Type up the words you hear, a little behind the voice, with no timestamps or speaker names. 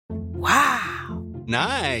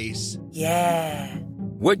Nice. Yeah.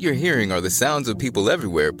 What you're hearing are the sounds of people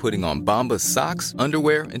everywhere putting on Bombas socks,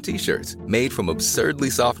 underwear, and T-shirts made from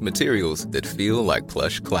absurdly soft materials that feel like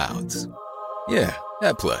plush clouds. Yeah,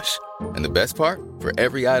 that plush. And the best part? For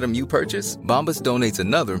every item you purchase, Bombas donates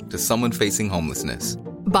another to someone facing homelessness.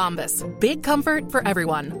 Bombas. Big comfort for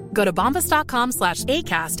everyone. Go to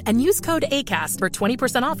bombas.com/ACAST and use code ACAST for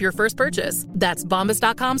 20% off your first purchase. That's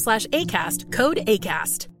bombas.com/ACAST. Code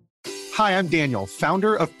ACAST. Hi, I'm Daniel,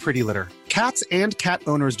 founder of Pretty Litter. Cats and cat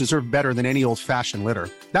owners deserve better than any old-fashioned litter.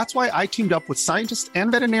 That's why I teamed up with scientists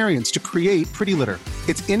and veterinarians to create Pretty Litter.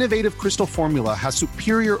 Its innovative crystal formula has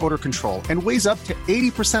superior odor control and weighs up to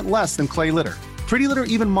 80% less than clay litter. Pretty Litter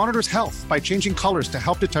even monitors health by changing colors to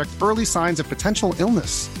help detect early signs of potential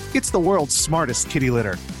illness. It's the world's smartest kitty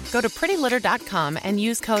litter. Go to prettylitter.com and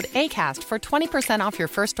use code ACAST for 20% off your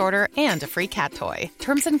first order and a free cat toy.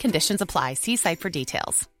 Terms and conditions apply. See site for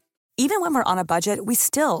details. Even when we're on a budget, we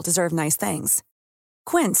still deserve nice things.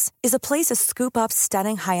 Quince is a place to scoop up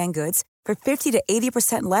stunning high-end goods for 50 to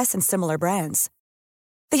 80% less than similar brands.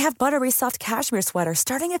 They have buttery soft cashmere sweaters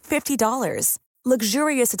starting at $50,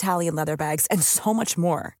 luxurious Italian leather bags, and so much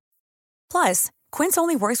more. Plus, Quince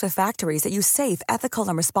only works with factories that use safe, ethical,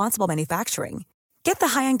 and responsible manufacturing. Get the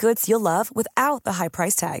high-end goods you'll love without the high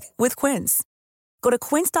price tag with Quince. Go to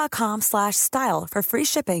quince.com/style for free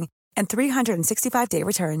shipping and 365-day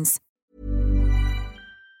returns.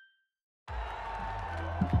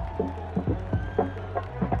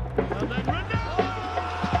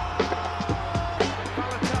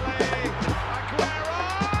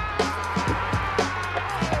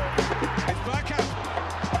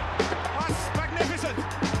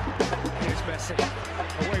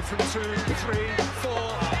 Away from 2, 3, 4.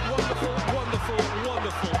 Wonderful, wonderful,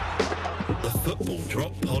 wonderful. The Football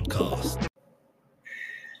Drop Podcast.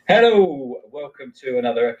 Hello, welcome to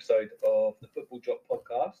another episode of the Football Drop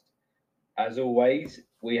Podcast. As always,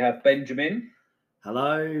 we have Benjamin.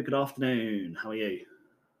 Hello, good afternoon. How are you?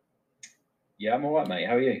 Yeah, I'm all right, mate.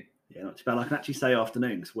 How are you? Yeah, not too bad. I can actually say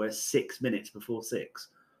afternoon because we're 6 minutes before 6.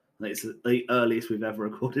 And it's the earliest we've ever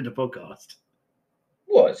recorded a podcast.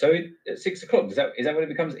 What? So at 6 o'clock? Is that when it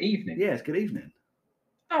becomes evening? Yeah, it's good evening.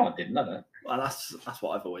 Oh, I didn't know that. Well, that's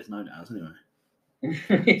what I've always known it as, anyway.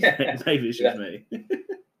 Yeah. Maybe it's just me.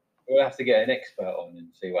 We'll have to get an expert on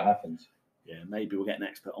and see what happens. Yeah, maybe we'll get an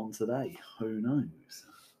expert on today. Who knows?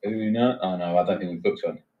 Who knows? Oh, no, I don't think we've booked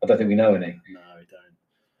one. I don't think we know any. No, we don't.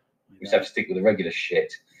 We just have to stick with the regular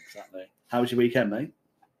shit. Exactly. How was your weekend, mate?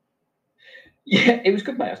 Yeah, it was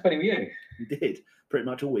good, mate. I spent it with you. You did. Pretty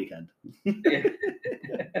much all weekend. Yeah.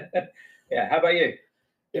 Yeah, how about you?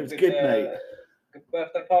 It was good, mate. Good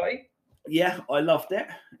birthday party? Yeah, I loved it.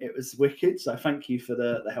 It was wicked. So thank you for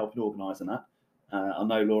the help in organising that. I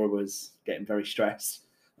know Laura was getting very stressed,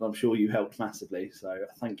 and I'm sure you helped massively. So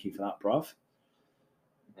thank you for that, bruv.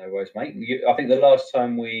 No worries, mate. I think the last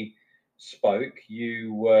time we spoke,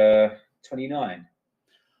 you were 29.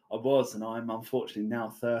 I was, and I'm unfortunately now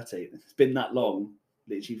 30. It's been that long.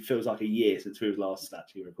 Literally feels like a year since we were last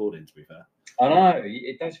actually recording, to be fair. I know.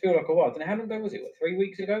 It does feel like a while. I don't know how long ago was it? What, 3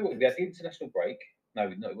 weeks ago? We had the international break. No,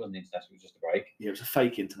 it wasn't international. It was just a break. Yeah, it was a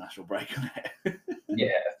fake international break, wasn't it?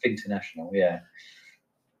 Yeah, international, yeah.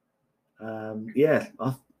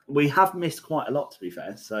 We have missed quite a lot, to be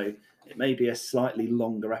fair. So it may be a slightly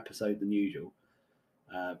longer episode than usual.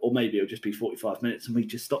 Or maybe it'll just be 45 minutes and we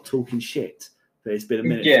just stop talking shit. But it's been a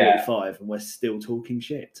minute 45 and we're still talking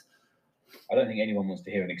shit. I don't think anyone wants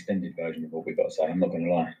to hear an extended version of what we've got to say. I'm not going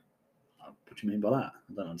to lie. What do you mean by that?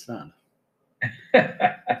 I don't understand.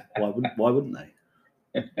 Why wouldn't they?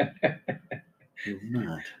 You're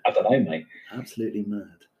mad. I don't know, mate. Absolutely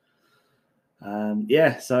mad. I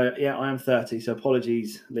am 30. So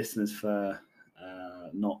apologies, listeners, for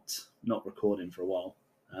not recording for a while.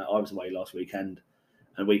 I was away last weekend,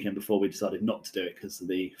 and weekend before we decided not to do it because of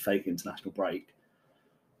the fake international break.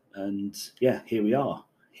 And yeah, here we are.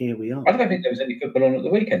 I don't think there was any football on at the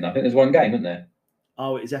weekend. I think there's one game, isn't there?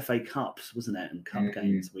 Oh, it was FA Cups, wasn't it? And Cup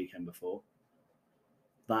games the weekend before.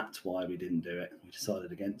 That's why we didn't do it. We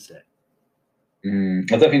decided against it.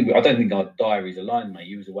 I don't think our diaries aligned, mate.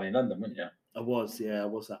 You was away in London, weren't you? I was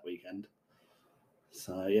that weekend.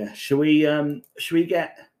 So yeah, should we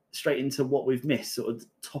get straight into what we've missed, sort of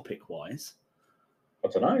topic wise? I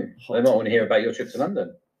don't know. They might want to hear about your trip to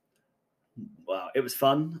London. Well, it was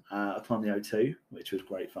fun. I climbed the O2, which was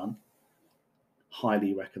great fun.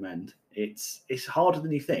 Highly recommend. It's harder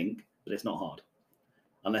than you think, but it's not hard.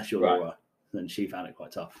 Unless you're Laura, then she found it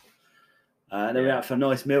quite tough. And then we went out for a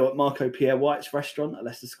nice meal at Marco Pierre White's restaurant at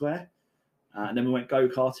Leicester Square. And then we went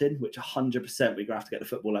go-karting, which 100% we're going to have to get the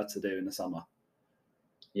football lads to do in the summer.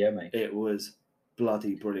 Yeah, mate. It was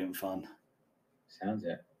bloody brilliant fun. Sounds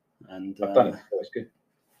it. And I've done it before. It's good.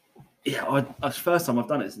 Yeah, it's the first time I've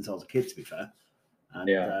done it since I was a kid, to be fair. And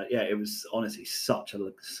it was honestly such a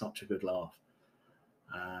good laugh.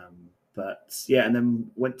 But yeah, and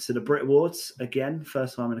then went to the Brit Awards again,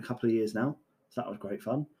 first time in a couple of years now. So that was great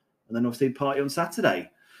fun. And then obviously party on Saturday.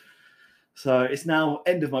 So it's now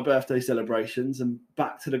end of my birthday celebrations and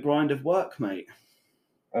back to the grind of work, mate.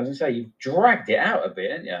 I was going to say, you've dragged it out a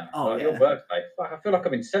bit, haven't you? Oh, Your birthday. I feel like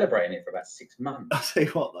I've been celebrating it for about 6 months. I'll tell you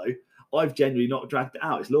what, though. I've genuinely not dragged it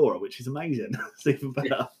out. It's Laura, which is amazing. It's even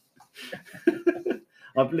better.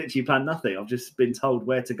 I've literally planned nothing. I've just been told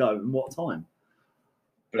where to go and what time.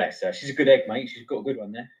 Bless her. She's a good egg, mate. She's got a good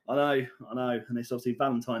one there. I know. And it's obviously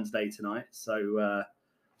Valentine's Day tonight. So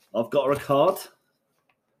I've got her a card.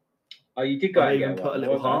 Oh, you did go I and even get put a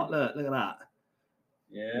little heart. Look at that.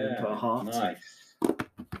 Yeah. Put a heart. Nice.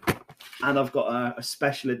 And I've got a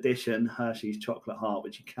special edition Hershey's chocolate heart,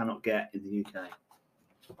 which you cannot get in the UK.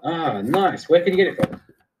 Ah, nice. Where can you get it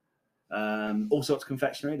from? All sorts of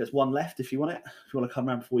confectionery. There's one left if you want it. If you want to come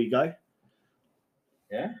around before you go.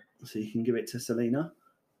 Yeah. So you can give it to Selena.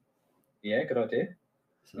 Yeah, good idea.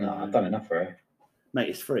 So, No, I've done enough for her. Mate,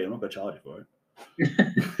 it's free. I'm not going to charge you for it.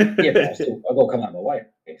 Yeah, but I've got to come out of my way.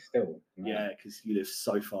 It's still. No. Yeah, because you live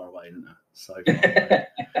so far away, don't you? So far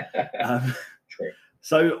away. True.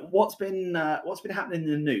 So what's been happening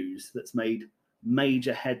in the news that's made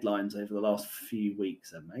major headlines over the last few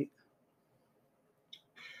weeks, then, mate?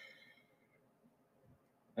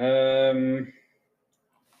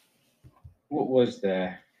 What was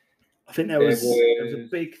there? I think there was a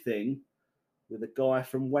big thing with a guy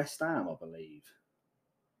from West Ham, I believe.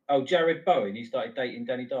 Oh, Jared Bowen. He started dating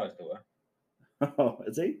Danny Dyer's daughter. Oh,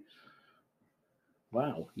 is he?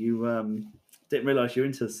 Wow, you didn't realise you're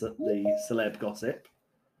into the celeb gossip.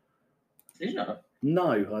 Did you not?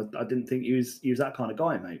 No, I didn't think he was that kind of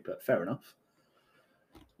guy, mate. But fair enough.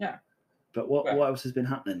 Yeah. But what else has been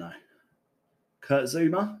happening though? Kurt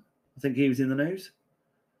Zuma, I think he was in the news.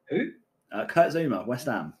 Who? Kurt Zuma, West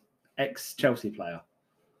Ham, ex-Chelsea player.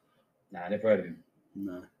 Nah, never heard of him.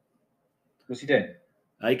 No. What's he doing?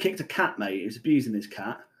 He kicked a cat, mate. He was abusing his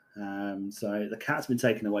cat. So the cat's been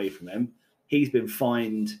taken away from him. He's been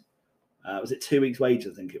fined, was it 2 weeks'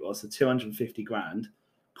 wages, I think it was, so 250 grand.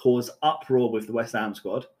 Caused uproar with the West Ham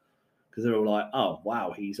squad because they're all like, oh,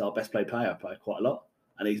 wow, he's our best played player, played quite a lot,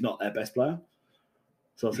 and he's not their best player.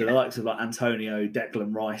 So obviously the likes of like Antonio,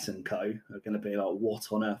 Declan Rice and co are going to be like,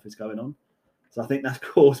 what on earth is going on? So I think that's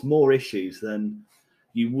caused more issues than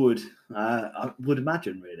you would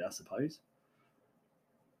imagine, really, I suppose.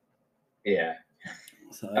 Yeah.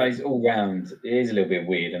 So it's all round. It is a little bit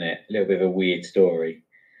weird, isn't it? A little bit of a weird story.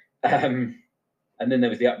 And then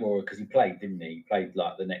there was the uproar because he played, didn't he? He played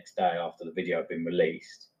like the next day after the video had been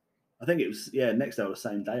released. I think it was, next day or the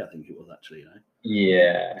same day, I think it was actually,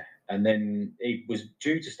 Yeah. And then he was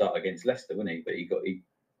due to start against Leicester, wasn't he? But he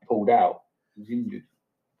pulled out. He was injured.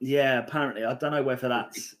 Yeah, apparently. I don't know whether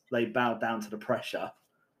that's they bowed down to the pressure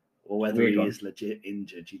or whether he is legit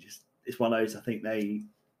injured. It's one of those, I think they,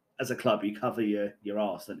 as a club, you cover your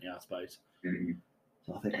arse, don't you, I suppose. Mm-hmm.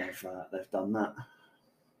 So I think they've done that.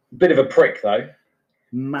 Bit of a prick, though.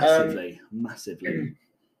 Massively.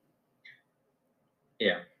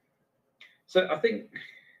 Yeah. So I think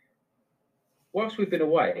whilst we've been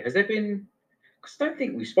away, has there been... Because I don't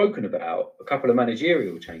think we've spoken about a couple of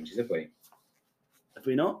managerial changes, have we? Have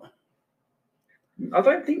we not? I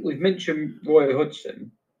don't think we've mentioned Roy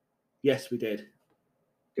Hodgson. Yes, we did.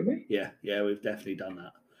 Did we? Yeah, we've definitely done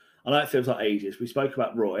that. I know it feels like ages. We spoke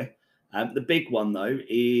about Roy. The big one, though,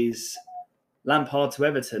 is Lampard to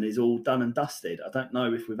Everton is all done and dusted. I don't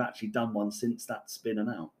know if we've actually done one since that's been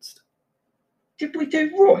announced. Did we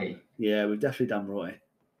do Roy? Yeah, we've definitely done Roy.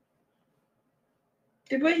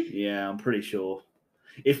 Did we? Yeah, I'm pretty sure.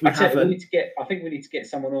 If we haven't... I think we need to get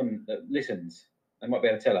someone on that listens. They might be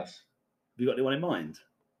able to tell us. Have you got anyone in mind?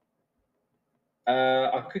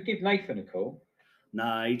 I could give Nathan a call.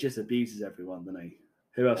 No, he just abuses everyone, doesn't he?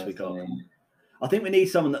 Who else we got? I think we need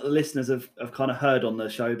someone that the listeners have kind of heard on the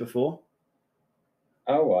show before.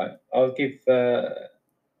 All right. I'll give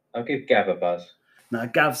Gav a buzz. Now,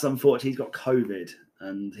 Gav's unfortunately he's got COVID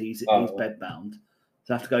and he's bedbound.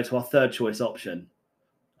 So I have to go to our third choice option.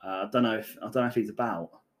 I don't know if he's about.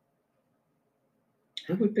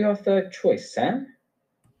 Who would be our third choice, Sam?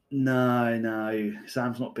 No.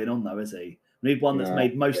 Sam's not been on though, has he? We need one that's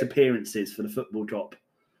made most appearances for the football drop.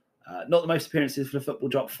 Not the most appearances for the football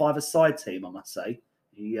drop 5-a-side team, I must say.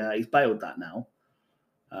 He's bailed that now.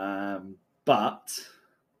 But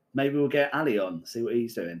maybe we'll get Ali on, see what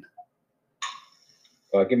he's doing.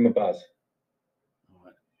 I'll give him a buzz. All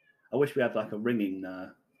right. I wish we had like a ringing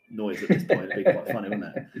noise at this point. It'd be quite funny,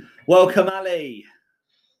 wouldn't it? Welcome, Ali.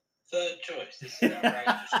 Third choice. This is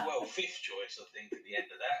outrageous. Well, fifth choice, I think, at the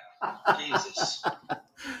end of that. Jesus.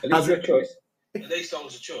 At least your choice. At least I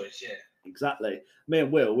was a choice, yeah. Exactly. Me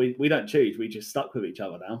and Will, we don't choose. We just stuck with each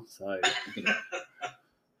other now. So,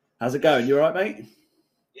 how's it going? You all right, mate?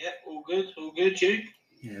 Yeah, all good. All good, you?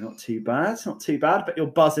 Yeah, not too bad. Not too bad. But you're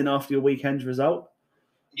buzzing after your weekend's result.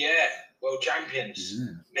 Yeah, world champions.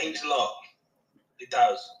 Means a lot. It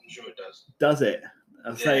does. I'm sure it does. Does it?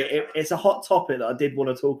 I'll say it's a hot topic that I did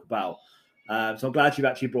want to talk about. So I'm glad you've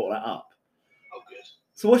actually brought that up. Oh, good.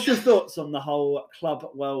 So what's your thoughts on the whole Club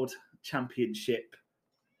World Championship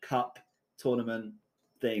Cup tournament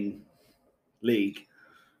thing, league?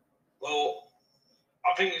 Well,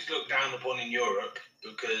 I think it's looked down upon in Europe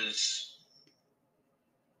because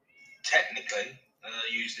technically, and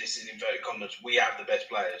I use this in inverted commas, we have the best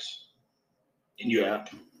players in Europe.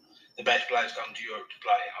 The best players come to Europe to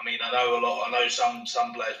play. I mean, I know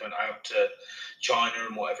some players went out to China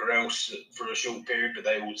and whatever else for a short period, but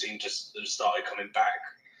they all seem to have started coming back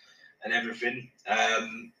and everything.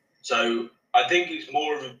 So I think it's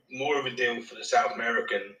more of a deal for the South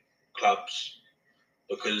American clubs,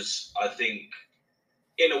 because I think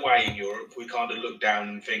in a way in Europe we kind of look down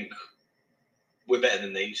and think we're better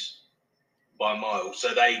than these by a mile.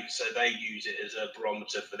 So they use it as a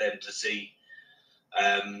barometer for them to see.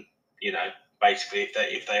 Basically,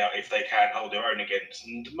 if they can't hold their own against,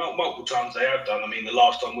 and multiple times they have done. I mean, the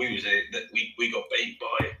last time we was in it, that we got beat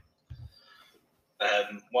by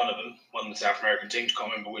one of the South American teams.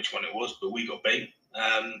 Can't remember which one it was, but we got beat.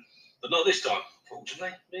 But not this time,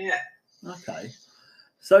 fortunately. But yeah. Okay.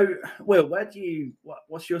 So, Will,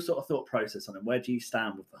 what's your sort of thought process on it? Where do you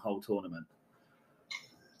stand with the whole tournament?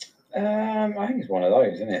 I think it's one of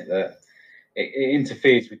those, isn't it, that it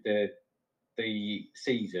interferes with the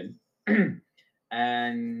season,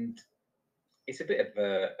 and it's a bit of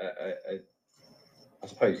a I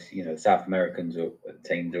suppose, South Americans or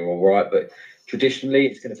teams are all right, but traditionally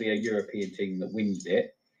it's going to be a European team that wins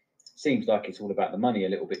it. Seems like it's all about the money a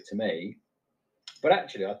little bit to me, but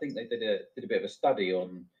actually I think they did a bit of a study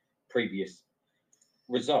on previous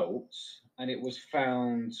results, and it was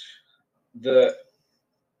found that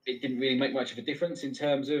it didn't really make much of a difference in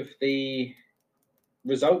terms of the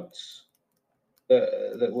results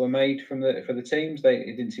that were made for the teams.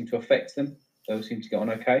 It didn't seem to affect them. They all seemed to get on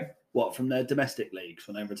okay. What, from their domestic leagues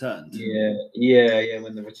when they returned? Yeah.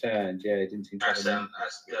 When they returned, it didn't seem to. That's good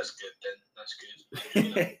then. That's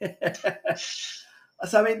good.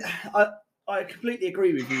 So I mean, I completely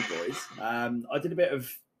agree with you boys. I did a bit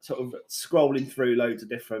of sort of scrolling through loads of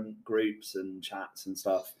different groups and chats and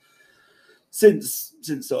stuff since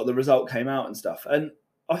sort of the result came out and stuff, and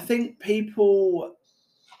I think people,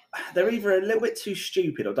 they're either a little bit too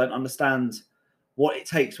stupid or don't understand what it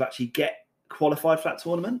takes to actually get qualified for that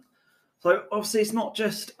tournament. So obviously it's not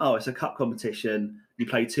just, it's a cup competition, you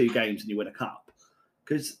play 2 games and you win a cup.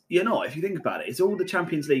 Because you're not, if you think about it, it's all the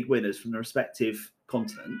Champions League winners from the respective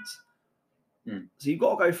continents. So you've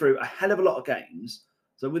got to go through a hell of a lot of games.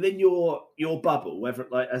 So within your bubble, whether,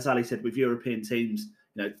 like as Ali said, with European teams,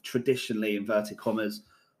 traditionally, inverted commas,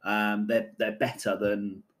 they're better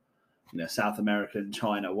than South American,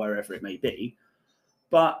 China, wherever it may be.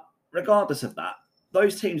 But regardless of that,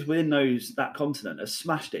 those teams within that continent have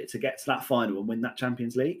smashed it to get to that final and win that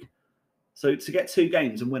Champions League. So to get 2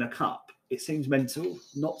 games and win a cup, it seems mental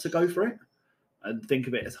not to go for it and think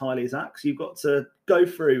of it as highly as that. Because you've got to go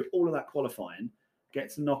through all of that qualifying, get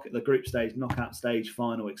to knock at the group stage, knockout stage,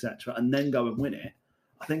 final, etc., and then go and win it.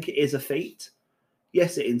 I think it is a feat.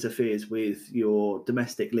 Yes, it interferes with your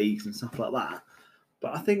domestic leagues and stuff like that.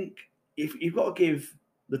 But I think if you've got to give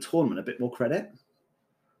the tournament a bit more credit.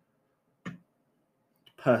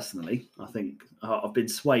 Personally, I think I've been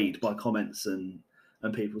swayed by comments and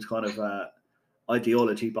people's kind of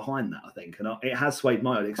ideology behind that, I think. And it has swayed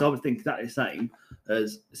my idea, because I would think that is the same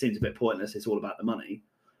as, it seems a bit pointless, it's all about the money.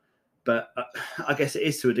 But I guess it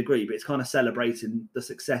is to a degree, but it's kind of celebrating the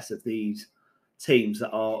success of these teams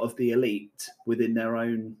that are of the elite within their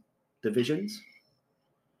own divisions.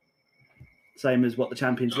 Same as what the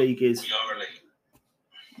Champions League is.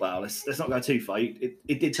 Well, let's not go too far.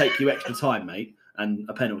 It did take you extra time, mate, and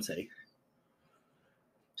a penalty.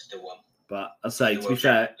 Still one. But I'll say, to be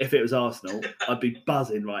fair, if it was Arsenal, I'd be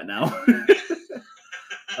buzzing right now.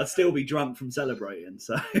 I'd still be drunk from celebrating.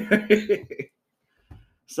 So,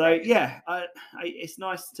 it's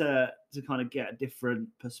nice to kind of get a different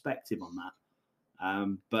perspective on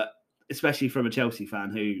that. But especially from a Chelsea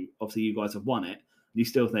fan who, obviously, you guys have won it, you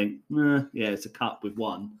still think, it's a cup, we've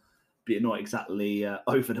won. you're not exactly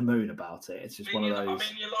over the moon about it. It's just one of those. I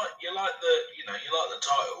mean, you like the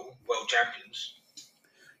title, world champions.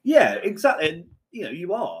 Yeah, exactly. And,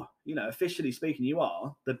 you are. Officially speaking, you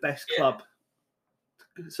are the best club.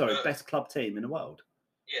 Sorry, best club team in the world.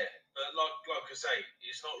 Yeah, but like I say,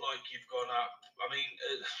 it's not like you've gone up. I mean,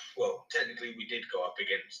 well, technically we did go up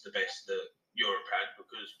against the best that Europe had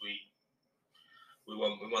because we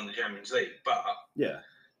won the Champions League. But yeah,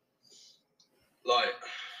 like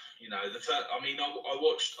the first. I mean, I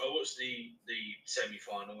watched the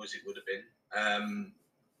semi-final as it would have been,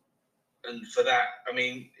 and for that, I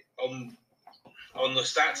mean, on the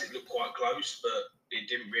stats it looked quite close, but it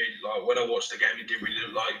didn't really, like, when I watched the game, it didn't really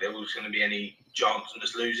look like there was going to be any chance of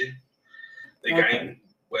us losing the game,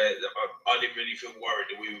 where I didn't really feel worried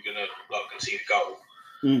that we were going to concede a goal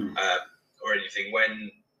or anything.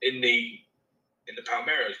 When in the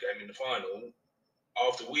Palmeiras game in the final,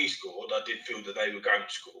 after we scored, I did feel that they were going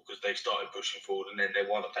to score because they started pushing forward and then they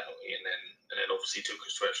won a penalty and then obviously took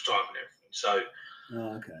us to extra time and everything. So,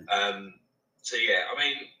 so yeah, I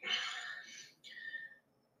mean,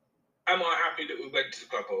 am I happy that we went to the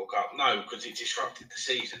Club World Cup? No, because it disrupted the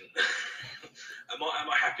season. Am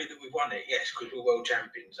I happy that we won it? Yes, because we're world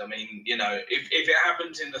champions. I mean, if it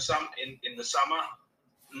happens in the summer,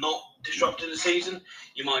 not disrupting the season,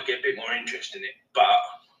 you might get a bit more interest in it. But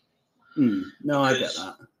I get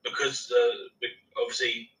that because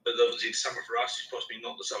obviously the summer for us is possibly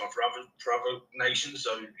not the summer for other nations.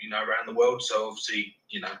 So around the world. So obviously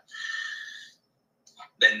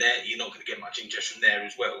then there you're not going to get much interest from there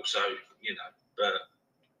as well. So but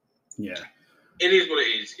yeah, it is what it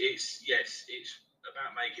is. It's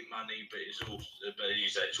about making money, but it's also, as you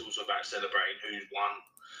say, it's also about celebrating who's won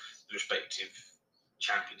the respective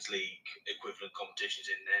Champions League equivalent competitions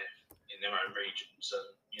in their own region. So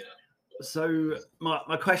So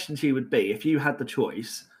my question to you would be: if you had the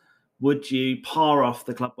choice, would you par off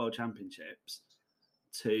the Club World Championships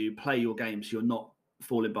to play your games so you're not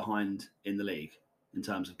falling behind in the league in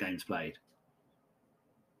terms of games played?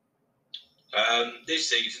 This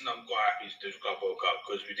season, I'm quite happy to do the Club World Cup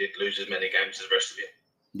because we did lose as many games as the rest of you.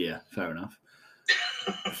 Yeah, fair enough.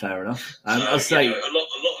 Fair enough. I'll say a lot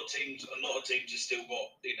of teams have still got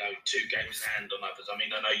 2 games in hand on others. I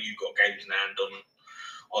mean, I know you've got games in hand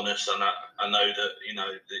on us, and I know that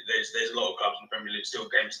there's a lot of clubs in the Premier League still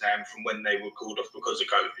games in hand from when they were called off because of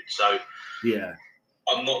COVID. So yeah,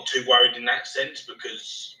 I'm not too worried in that sense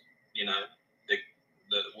because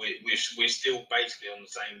we're still basically on the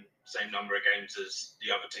same number of games as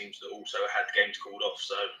the other teams that also had games called off.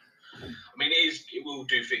 So I mean, it will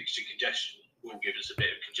do fixture congestion. Will give us a bit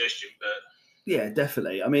of congestion, but yeah,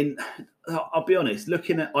 definitely. I mean, I'll be honest.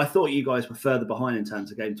 I thought you guys were further behind in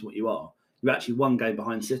terms of games to what you are. You're actually 1 game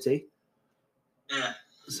behind City. Yeah.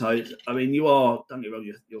 So I mean, you are. Don't get me wrong.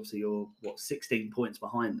 You're 16 points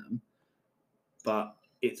behind them, but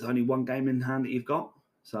it's only 1 game in hand that you've got.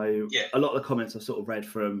 So a lot of the comments I've sort of read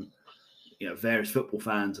from various football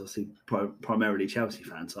fans, obviously primarily Chelsea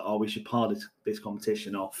fans, like, we should par this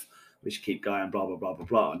competition off. We should keep going, blah, blah, blah, blah,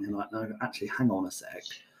 blah. And you're like, no, actually, hang on a sec.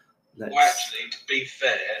 Well, actually, to be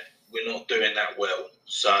fair, we're not doing that well.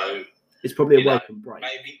 So it's probably a welcome break.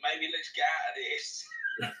 Maybe let's get out of this.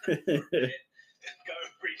 Go and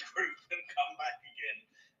regroup and come back again.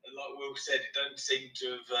 And like Will said, it doesn't seem to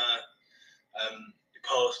have the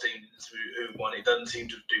past teams who won. It doesn't seem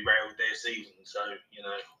to have derailed their season. So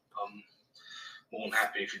I'm more than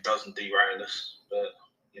happy if it doesn't derail us. But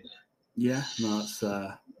yeah, no, it's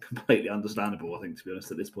completely understandable, I think, to be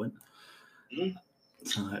honest, at this point.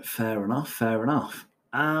 So, fair enough.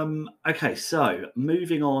 Okay, so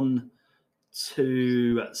moving on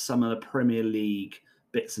to some of the Premier League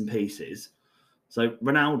bits and pieces. So,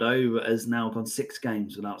 Ronaldo has now gone 6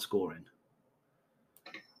 games without scoring.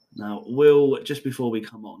 Now, Will, just before we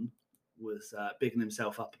come on, was bigging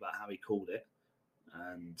himself up about how he called it.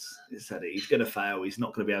 And he said he's going to fail. He's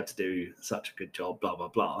not going to be able to do such a good job, blah, blah,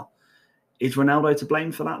 blah. Is Ronaldo to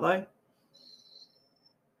blame for that, though?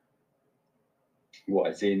 What,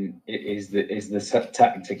 as in, is the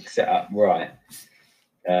tactic set up right?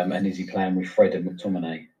 And is he playing with Fred and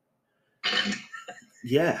McTominay?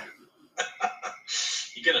 Yeah.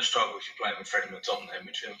 You're going to struggle if you're playing with Fred and McTominay in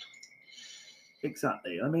midfield.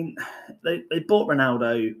 Exactly. I mean, they bought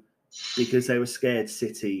Ronaldo because they were scared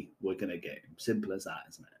City were going to get him. Simple as that,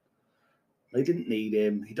 isn't it? They didn't need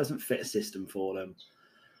him. He doesn't fit a system for them.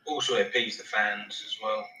 Also appease the fans as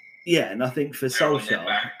well. Yeah, and I think for Solskjaer...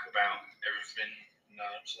 back about everything.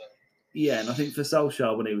 So. Yeah, and I think for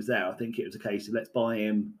Solskjaer, when he was there, I think it was a case of let's buy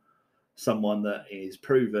him someone that is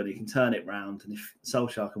proven, he can turn it round, and if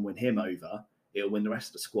Solskjaer can win him over, it'll win the rest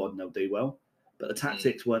of the squad and they'll do well. but the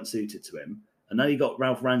tactics weren't suited to him. And then he got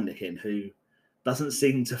Ralph Rangnick in, who doesn't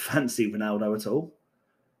seem to fancy Ronaldo at all.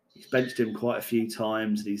 He's benched him quite a few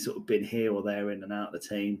times, and he's sort of been here or there in and out of the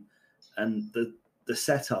team. And the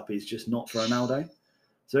setup is just not for Ronaldo.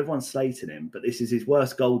 So everyone's slating him, but this is his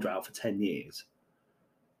worst goal drought for 10 years.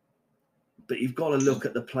 But you've got to look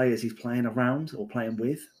at the players he's playing around or playing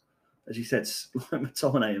with. As you said, like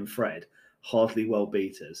McTominay and Fred, hardly well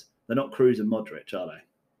beaters. They're not Kroos and Modric, are they?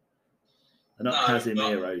 They're not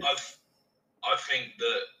Casemiro. I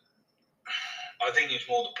think it's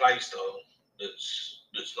more the play style that's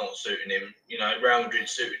not suiting him. You know, Real Madrid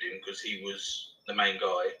suited him because he was the main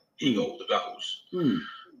guy. He got all the goals.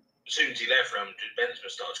 As soon as he left Real Madrid, Benzema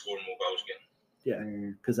started scoring more goals again.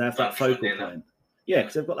 Yeah, because they have that focal point. Yeah,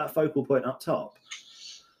 because they've got that focal point up top.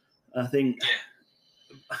 I think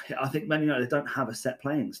Man United don't have a set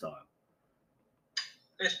playing style.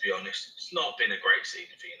 Let's be honest, it's not been a great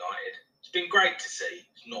season for United. It's been great to see.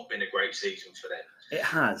 It's not been a great season for them. It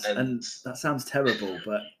has, and that sounds terrible,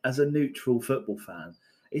 but as a neutral football fan,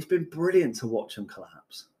 it's been brilliant to watch them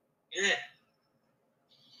collapse. Yeah.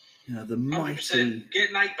 You know, the mighty...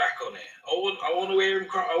 Get Nate back on it. I want to hear him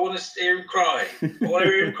cry. I want to hear him cry. I want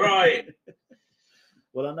to hear him crying.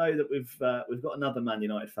 Well, I know that we've got another Man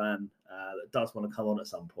United fan that does want to come on at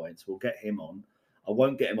some point, so we'll get him on. I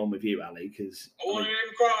won't get him on with you, Ali, because I want to hear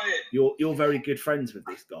him crying. You're very good friends with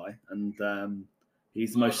this guy, and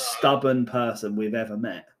he's the most stubborn person we've ever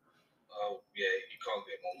met. Oh yeah, you can't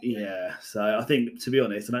get him on. Yeah, so I think, to be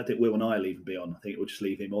honest, I don't think Will and I will even be on. I think we'll just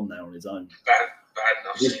leave him on there on his own. Bad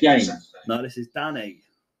enough. This James. No, this is Danny.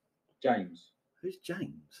 James. Who's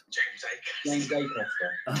James? James Acaster.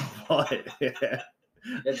 Oh, right, yeah.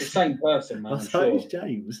 They're the same person, man. Who's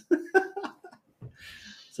James?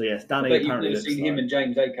 So yes, Danny. I bet apparently you've seen him and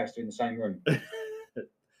James Acaster in the same room. Do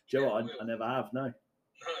you know what? I never have. No,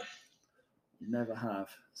 never have.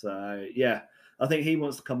 So yeah, I think he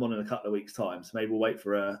wants to come on in a couple of weeks' time. So maybe we'll wait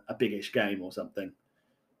for a biggish game or something.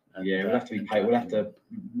 And, we'll have to be paid. We'll have to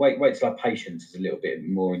wait till our patience is a little bit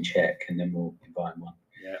more in check, and then we'll invite him on.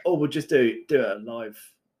 Yeah, or we'll just do a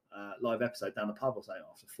live episode down the pub or something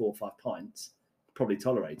after 4 or 5 pints. Probably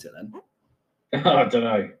tolerate it then. I don't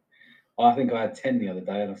know. I think I had 10 the other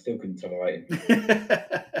day and I still couldn't tolerate it.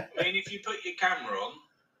 I mean, if you put your camera on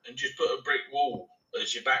and just put a brick wall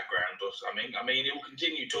as your background or something, I mean, he'll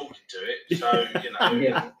continue talking to it. So, you know,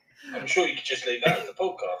 Yeah. I'm sure you could just leave that as the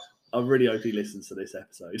podcast. I really hope he listens to this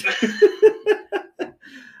episode.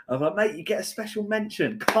 I'm like, mate, you get a special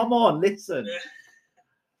mention. Come on, listen. Yeah.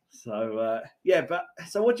 So,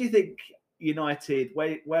 so what do you think United,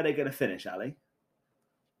 where are they going to finish, Ali?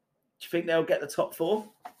 Do you think they'll get the top 4?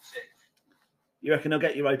 You reckon they'll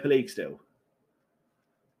get Europa League still?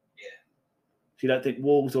 Yeah. So you don't think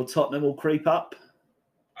Wolves or Tottenham will creep up?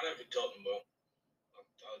 I don't think Tottenham will. I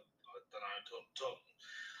don't know. Tottenham.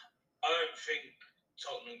 I don't think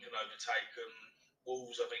Tottenham can overtake them.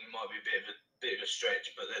 Wolves, I think, might be a bit of a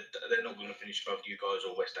stretch, but they're not going to finish above you guys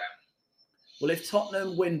or West Ham. Well, if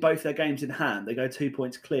Tottenham win both their games in hand, they go 2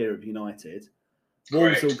 points clear of United.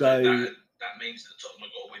 Wolves will go... That means that Tottenham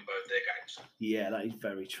have got to win both their games. Yeah, that is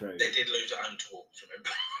very true. They did lose at home to Wolves,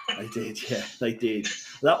 remember? They did, yeah, they did.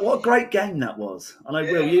 What a great game that was. I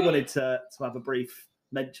know, Will, you wanted to have a brief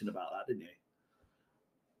mention about that, didn't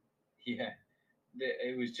you? Yeah,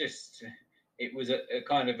 it was a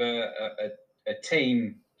kind of a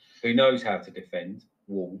team who knows how to defend,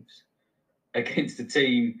 Wolves, against a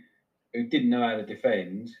team who didn't know how to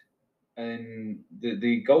defend. And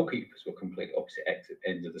the goalkeepers were completely opposite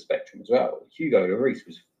ends of the spectrum as well. Hugo Lloris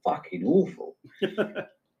was fucking awful.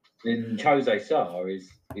 And Jose Sarr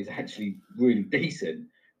is actually really decent.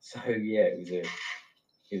 So yeah, it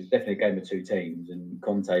was definitely a game of two teams. And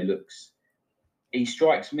Conte he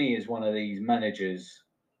strikes me as one of these managers,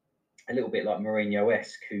 a little bit like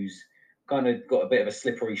Mourinho-esque, who's kind of got a bit of a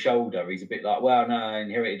slippery shoulder. He's a bit like, well, no, I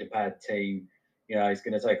inherited a bad team. You know, it's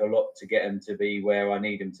going to take a lot to get him to be where I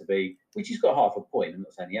need him to be, which he's got half a point. I'm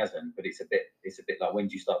not saying he hasn't, but it's a bit like, when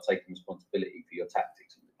do you start taking responsibility for your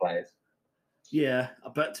tactics and the players? Yeah,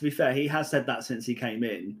 but to be fair, he has said that since he came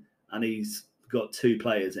in, and he's got 2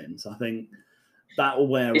 players in. So I think that will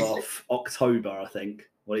wear off October, I think,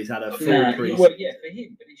 when he's had a full pre-season. Well, yeah, for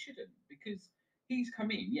him, but he shouldn't, because he's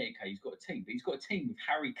come in. Yeah, okay, he's got a team, but he's got a team with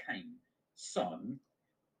Harry Kane, Son.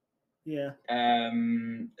 Yeah.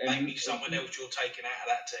 Maybe someone else you're taking out of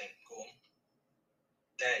that team. Go on.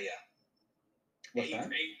 Dare ya? What's that?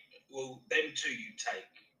 Well, them 2 you take,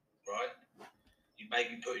 right? You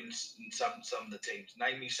maybe put in some of the teams.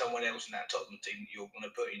 Name me someone else in that Tottenham team that you're going to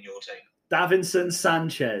put in your team. Davinson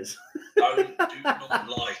Sanchez. Do not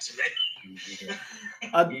lie to me.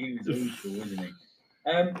 He was awful, wasn't he?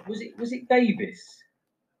 Was it Davis?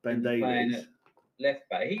 Ben Davis playing Davies. at left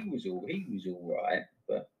back. He was all right,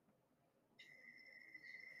 but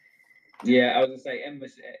yeah, I was gonna say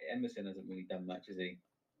Emerson hasn't really done much, has he?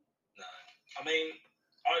 No, I mean,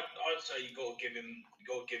 I'd say you got to give him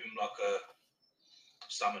like a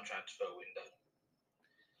summer transfer window.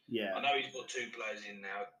 Yeah, I know he's got 2 players in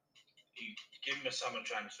now. You give him a summer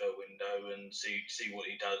transfer window and see what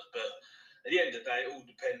he does. But at the end of the day, it all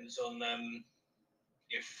depends on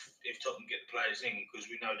if Tottenham get the players in, because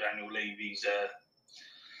we know Daniel Levy's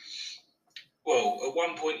well, at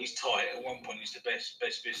one point he's tight. At one point he's the best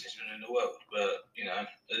businessman in the world. But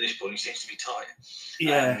at this point he seems to be tight.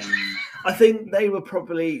 yeah. I think they were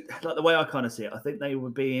probably, like the way I kind of see it, I think they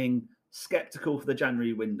were being sceptical for the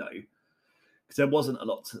January window because there wasn't a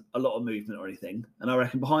lot of movement or anything. And I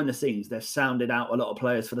reckon behind the scenes they've sounded out a lot of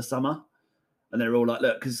players for the summer, and they're all like,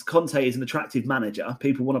 look, because Conte is an attractive manager,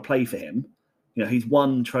 people want to play for him. He's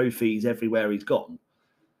won trophies everywhere he's gone.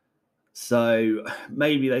 So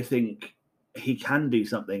maybe they think he can do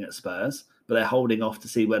something at Spurs, but they're holding off to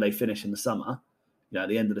see where they finish in the summer. At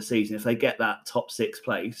the end of the season, if they get that top 6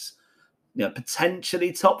 place,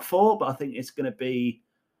 potentially top 4, but I think it's going to be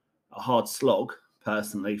a hard slog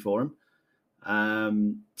personally for them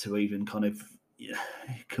to even kind of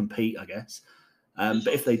compete, I guess. But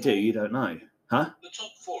if they do, you don't know, huh? The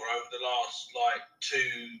top 4 over the last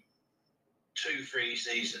 2-3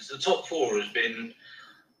 seasons, the top 4 has been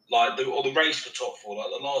the race for top 4,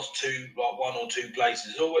 like the last 2, 1 or 2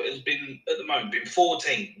 places, has been at the moment 4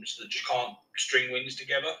 teams that just can't string wins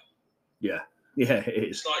together. Yeah, it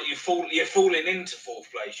is. It's like you're falling into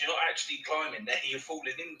 4th place. You're not actually climbing there. You're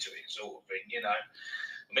falling into it, sort of thing.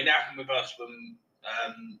 I mean, it happened with us when,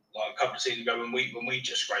 a couple of seasons ago when we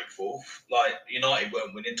just scraped 4th. Like United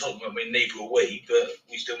weren't winning, Tottenham weren't winning, neither were we, but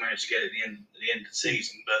we still managed to get it at the end of the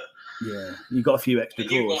season. But yeah, you got a few extra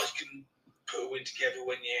draws. You guys can put a win together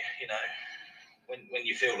when when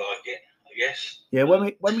you feel like it, I guess. Yeah,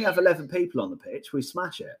 when we have 11 people on the pitch, we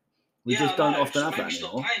smash it. We just don't often have that anymore.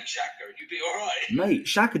 Stop playing Xhaka and you'd be all right. Mate,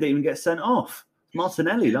 Xhaka didn't even get sent off.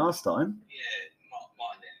 Martinelli last time. Yeah,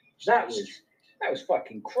 Martinelli. That was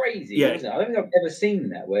fucking crazy, yeah. Wasn't it? I don't think I've ever seen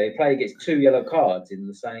that where a player gets 2 yellow cards in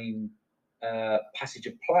the same passage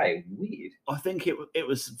of play. Weird. I think it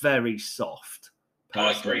was very soft,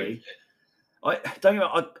 personally. I agree.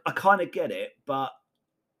 I kind of get it, but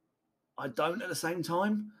I don't at the same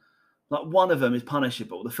time. Like, one of them is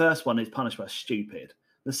punishable. The first one is punishable as stupid.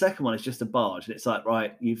 The second one is just a barge. And it's like,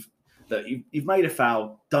 right, you've made a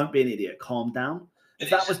foul. Don't be an idiot. Calm down. If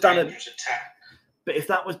that was done But if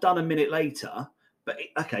that was done a minute later,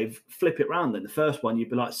 flip it round then. The first one,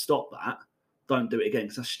 you'd be like, stop that. Don't do it again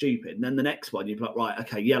because that's stupid. And then the next one, you'd be like, right,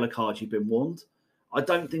 okay, yellow card, you've been warned. I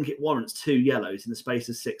don't think it warrants 2 yellows in the space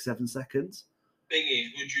of 6-7 seconds. Thing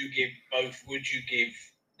is, would you give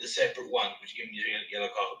the separate one? Would you give them yellow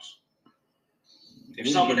cards? If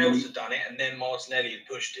someone else had done it and then Martinelli had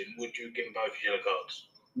pushed him, would you give them both yellow cards?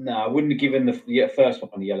 No, I wouldn't have given the first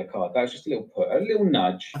one a yellow card. That was just a little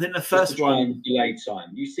nudge. I think the first one delayed sign.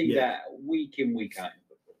 You see that week in, week out.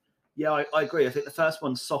 Yeah, I agree. I think the first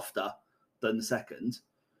one's softer than the second.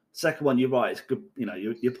 Second one, you're right. It's good.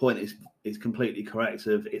 Your point is completely correct.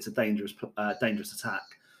 If it's a dangerous attack,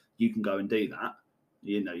 you can go and do that.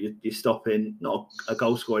 You're stopping not a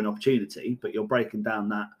goal scoring opportunity, but you're breaking down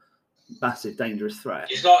that massive dangerous threat.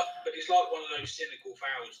 It's like one of those cynical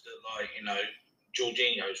fouls that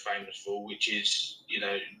Jorginho's famous for, which is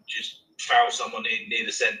just foul someone near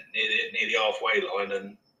the halfway line,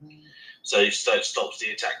 and so it stops the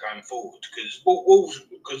attack going forward.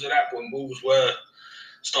 Because at that point Wolves were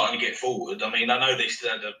starting to get forward. I mean, I know they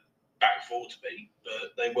still had a back four to beat,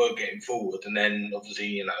 but they were getting forward, and then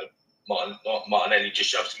obviously Martinelli just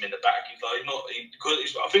shoves him in the back.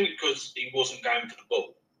 I think because he wasn't going for the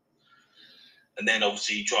ball. And then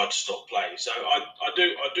obviously he tried to stop play. So I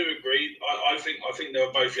do agree. I think they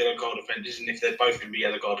were both yellow card offences, and if they're both going to be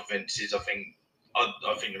yellow card offences, I think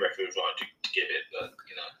the referee was right to give it.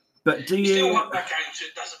 But do you still want back into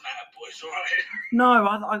it? Doesn't matter, boys. All right.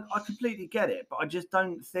 No, I completely get it, but I just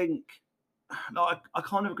don't think. I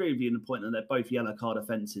kind of agree with you in the point that they're both yellow card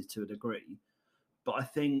offences to a degree, but I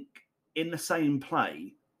think in the same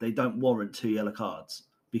play they don't warrant 2 yellow cards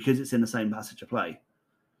because it's in the same passage of play.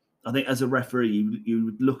 I think as a referee, you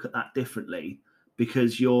would look at that differently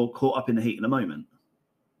because you're caught up in the heat of the moment.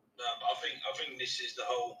 No, but I think this is the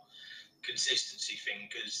whole consistency thing,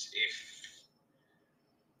 because if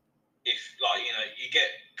you get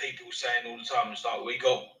people saying all the time, it's like we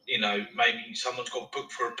got maybe someone's got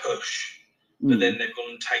booked for a push, but then they've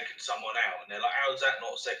gone and taken someone out, and they're like, how is that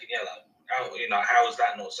not a second yellow? How is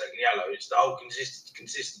that not second yellow? It's the whole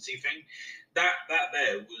consistency thing. That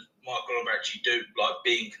there was Michael actually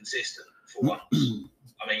being consistent for once.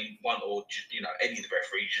 I mean, any of the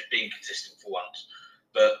referees just being consistent for once.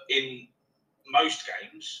 But in most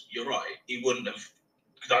games, you're right. He wouldn't have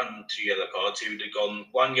done 2 yellow cards. He would have gone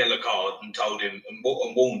 1 yellow card and told him and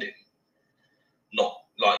warned him. Not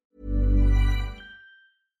like.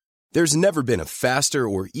 There's never been a faster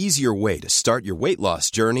or easier way to start your weight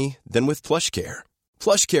loss journey than with PlushCare.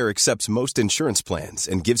 PlushCare accepts most insurance plans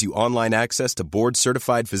and gives you online access to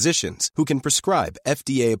board-certified physicians who can prescribe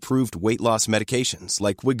FDA-approved weight loss medications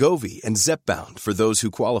like Wegovy and Zepbound for those who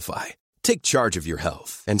qualify. Take charge of your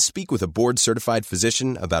health and speak with a board-certified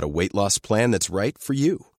physician about a weight loss plan that's right for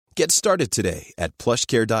you. Get started today at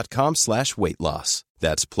plushcare.com/weight-loss.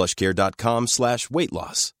 That's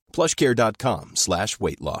plushcare.com/weight-loss.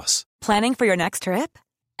 plushcare.com/weight-loss. Planning for your next trip?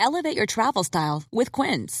 Elevate your travel style with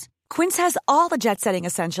Quince. Quince has all the jet-setting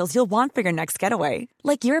essentials you'll want for your next getaway,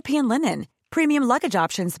 like European linen, premium luggage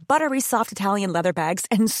options, buttery soft Italian leather bags,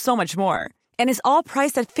 and so much more. And is all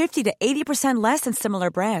priced at 50 to 80% less than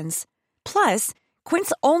similar brands. Plus,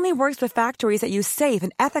 Quince only works with factories that use safe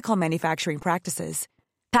and ethical manufacturing practices.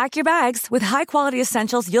 Pack your bags with high-quality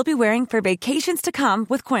essentials you'll be wearing for vacations to come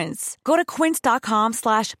with Quince. Go to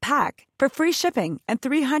quince.com/pack for free shipping and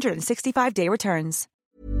 365-day returns.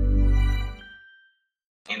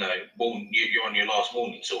 You're on your last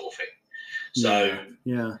warning sort of thing. So,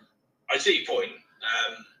 yeah. I see your point.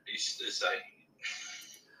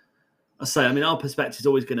 Our perspective is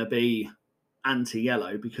always going to be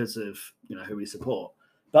anti-yellow because of who we support.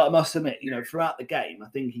 But I must admit, throughout the game, I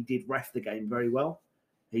think he did ref the game very well.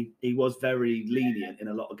 He was very lenient in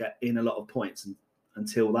a lot of points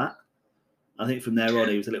until that. I think from there on,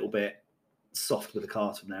 he was a little bit soft with the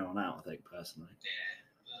cards from there on out. I think personally. Yeah.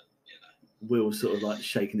 Will sort of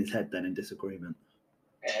shaking his head then in disagreement.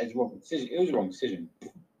 Yeah, it was a wrong decision. It was a wrong decision.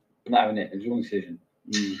 I'm not having it. It was a wrong decision.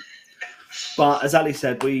 But as Ali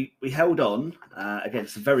said, we held on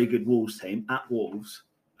against a very good Wolves team at Wolves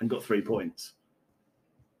and got 3 points.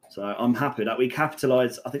 So I'm happy that we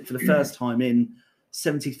capitalised, I think, for the first time in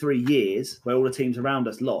 73 years where all the teams around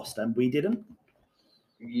us lost and we didn't.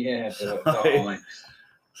 Yeah. So we're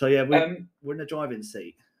in the driving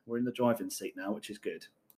seat. We're in the driving seat now, which is good.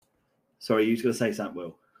 Sorry, you was going to say something,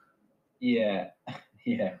 Will? Yeah.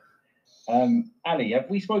 Ali, have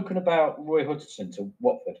we spoken about Roy Hodgson to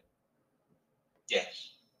Watford?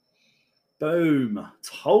 Yes. Boom.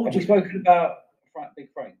 Told have you. We spoken about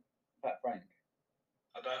Big Frank? Fat Frank?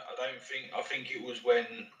 I don't think. I think it was when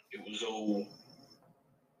it was all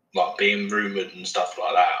being rumoured and stuff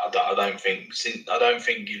like that. I don't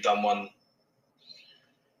think you've done one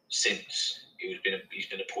since he's been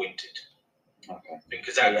appointed. Okay.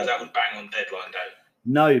 Because that was bang on deadline day.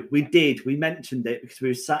 No, we did. We mentioned it because we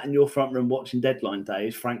were sat in your front room watching deadline day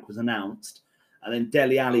as Frank was announced. And then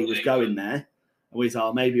Dele Alli was going there. And we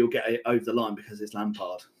thought, maybe he'll get it over the line because it's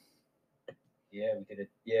Lampard. Yeah, we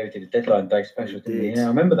did a deadline day special, didn't we? Yeah, I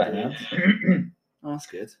remember that now. Oh, that's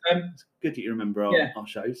good. It's good that you remember our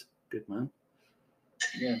shows. Good, man.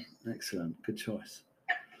 Yeah. Excellent. Good choice.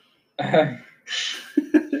 Should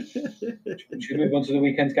we move on to the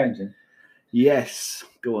weekend's games then? Yes.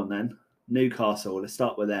 Go on then. Newcastle. Let's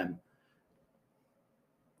start with them.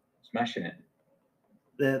 Smashing it.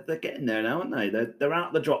 They're getting there now, aren't they? They're out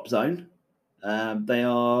of the drop zone. They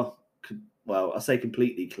are, I say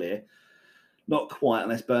completely clear. Not quite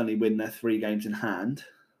unless Burnley win their 3 games in hand.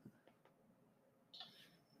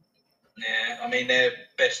 Yeah, I mean, their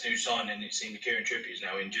best new signing, it seemed, Kieran Trippier is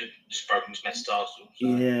now injured. Just broken his metatarsal. So.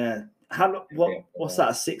 Yeah. What's that,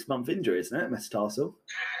 a 6-month injury, isn't it, metatarsal?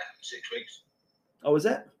 6 weeks. Oh, is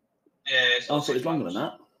it? Yeah. I thought it was longer than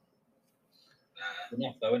that.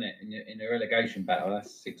 Enough, though, isn't it? In a relegation battle,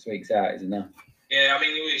 that's 6 weeks out is enough. Yeah, I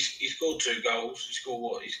mean, he scored 2 goals. He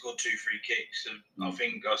scored 2 free kicks. And I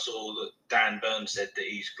think I saw that Dan Burns said that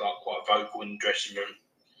he's quite vocal in the dressing room.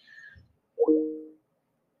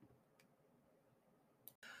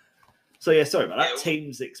 So, yeah, sorry about that.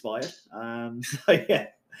 Team's expired. Ali.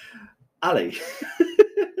 I don't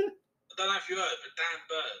know if you heard, but Dan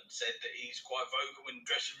Burns said that he's quite vocal in the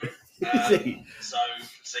dressing room. So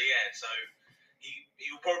he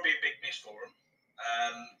will probably be a big miss for him.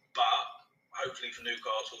 But hopefully for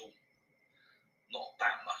Newcastle, not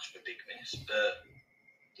that much of a big miss. But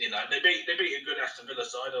they beat a good Aston Villa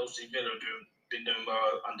side. Obviously, Villa have been doing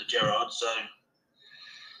well under Gerrard. So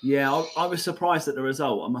yeah, I was surprised at the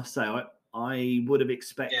result. I must say, I would have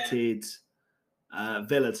expected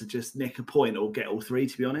Villa to just nick a point or get all 3.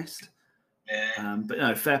 To be honest. Yeah.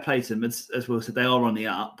 But fair play to them. As Will said, they are on the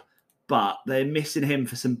up. but they're missing him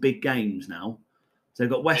for some big games now. So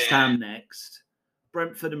they've got West Ham next,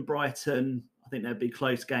 Brentford and Brighton. I think they'll be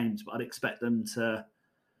close games, but I'd expect them to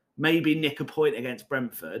maybe nick a point against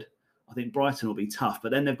Brentford. I think Brighton will be tough,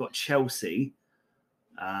 but then they've got Chelsea,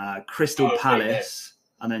 Crystal Palace,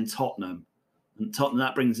 and then Tottenham. And Tottenham,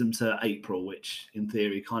 that brings them to April, which in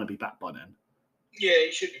theory kind of be back by then. Yeah,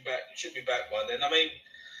 he should be back. He should be back by then. I mean,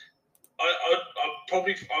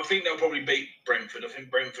 I think they'll probably beat Brentford. I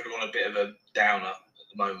think Brentford are on a bit of a downer at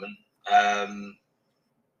the moment.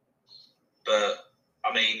 But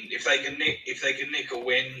I mean, if they can nick a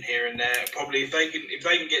win here and there, probably if they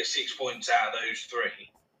can get 6 points out of those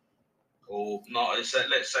three, or not,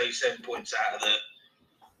 let's say 7 points out of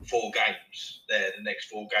the 4 games there, the next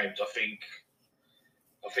 4 games, I think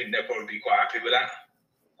they'll probably be quite happy with that.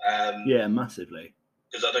 Yeah, massively.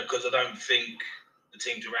 Because I don't think the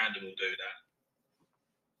teams around them will do that.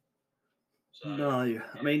 So, no,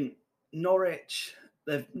 I mean Norwich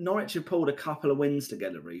have pulled a couple of wins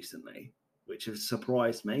together recently, which has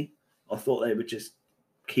surprised me. I thought they would just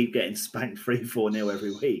keep getting spanked 3-4-0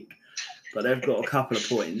 every week, but they've got a couple of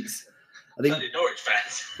points. I think so did Norwich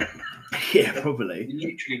fans. Yeah, probably. You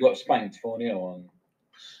literally got spanked 4-0 on.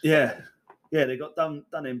 Yeah, they got done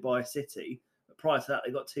in by City. But prior to that,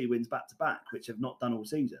 they got 2 wins back to back, which have not done all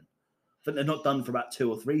season. I think they've not done for about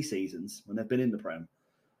 2 or 3 seasons when they've been in the Prem.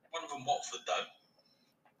 One of them Watford, though.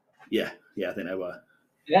 Yeah, I think they were.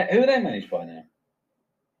 Yeah, who are they managed by now?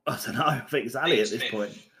 I don't know. I think it's Ali Dean at this Smith.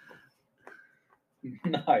 point.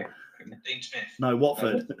 No. Dean Smith. No,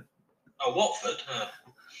 Watford. Oh, Watford.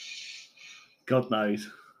 God knows.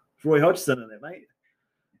 Roy Hodgson in it, mate.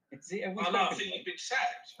 Is it? I think he's been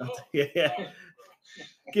sacked. Yeah.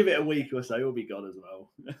 Give it a week or so, he'll be gone as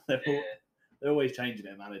well. They're always changing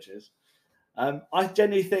their managers. I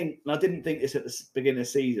genuinely think, and I didn't think this at the beginning of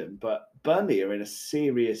the season, but Burnley are in a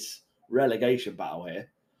serious relegation battle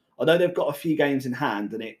here. I know they've got a few games in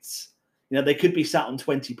hand, and it's, they could be sat on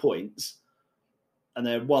 20 points, and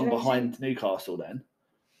they're one behind Newcastle then.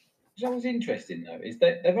 That was interesting, though, is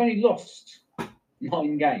that they've only lost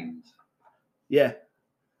 9 games. Yeah.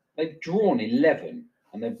 They've drawn 11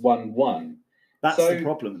 and they've won 1. That's the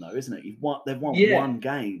problem, though, isn't it? They've won one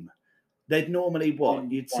game. They'd normally,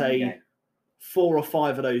 you'd say game. 4 or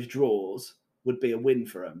 5 of those draws would be a win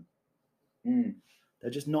for them. Mm.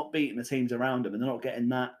 They're just not beating the teams around them, and they're not getting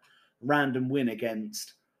that random win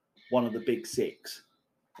against one of the big 6.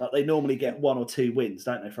 Like they normally get 1 or 2 wins,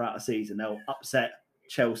 don't they, throughout a season? They'll upset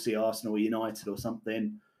Chelsea, Arsenal, United or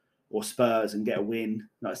something, or Spurs and get a win.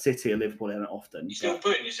 Like City or Liverpool, they're not often. You're still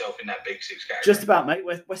putting yourself in that big 6 category. Just about, mate.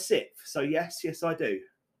 We're 6th. So yes, I do.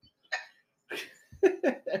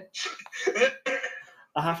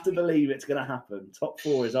 I have to believe it's going to happen. Top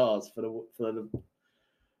 4 is ours for the.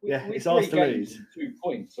 Yeah, it's ours to lose. 2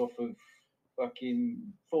 points off of fucking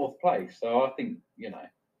 4th place. So I think,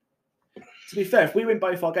 To be fair, if we win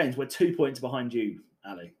both our games, we're 2 points behind you,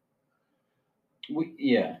 Ali.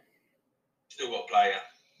 Yeah. Still got a player.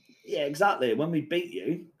 Yeah, exactly. When we beat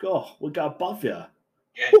you, we'll go above you.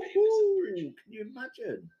 Yeah, can you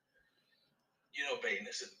imagine? You're not beating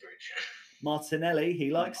us at the bridge. Martinelli,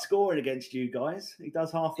 he likes scoring against you guys. He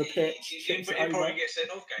does half the pitch. He'll probably get sent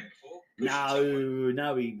off game before.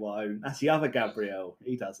 No, he won't. That's the other Gabriel.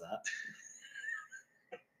 He does that.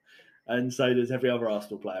 And so does every other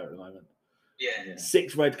Arsenal player at the moment. Yeah.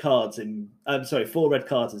 4 red cards in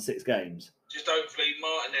 6 games. Just hopefully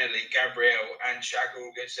Martinelli, Gabriel and Xhaka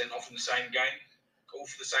will get sent off in the same game. All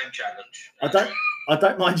for the same challenge. I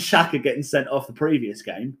don't mind Xhaka getting sent off the previous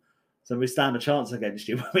game. So we stand a chance against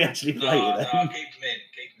you when we actually play you then. No, keep them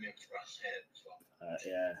in for us.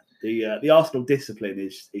 Yeah, the Arsenal discipline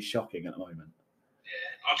is shocking at the moment.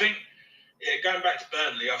 Yeah, I think. Yeah, going back to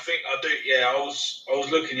Burnley, I think I do. Yeah, I was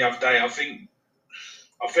looking the other day. I think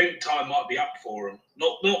time might be up for him.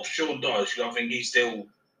 Not for Sean Dyche, because I think he's still,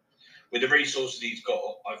 with the resources he's got,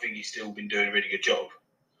 I think he's still been doing a really good job.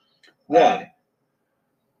 Why?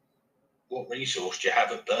 What resource do you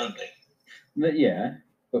have at Burnley? Yeah.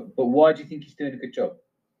 But why do you think he's doing a good job?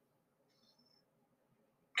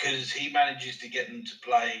 Because he manages to get them to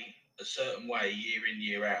play a certain way year in,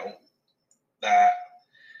 year out. That,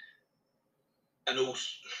 and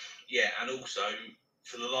also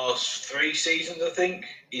for the last 3 seasons, I think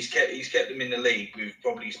he's kept them in the league with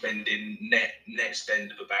probably spending net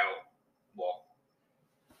spend of about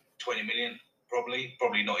 20 million,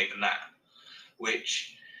 probably not even that.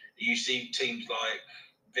 Which you see teams like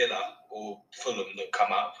Villa or Fulham that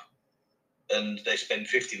come up and they spend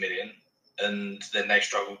 50 million and then they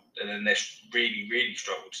struggle, and then they really, really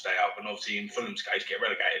struggle to stay up, and obviously in Fulham's case get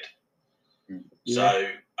relegated. Yeah. So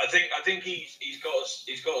I think he's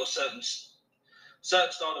got a certain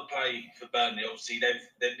style of play for Burnley. Obviously,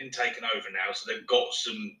 they've been taken over now, so they've got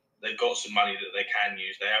some money that they can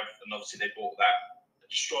use. They have, and obviously they bought that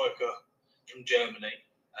striker from Germany.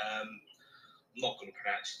 I'm not going to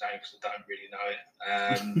pronounce his name because I don't really know it.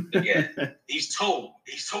 But yeah, he's tall.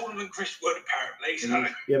 He's taller than Chris Wood, apparently. So.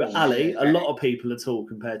 Yeah, but Ali, a lot of people are tall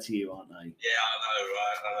compared to you, aren't they? Yeah, I know,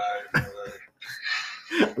 right?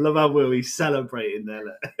 I love how Willie's celebrating there.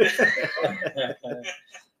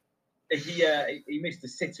 He missed a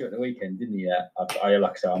sitter at the weekend, didn't he? I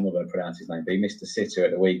like I say, I'm not going to pronounce his name, but he missed a sitter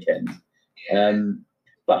at the weekend.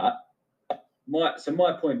 But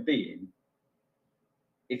my point being,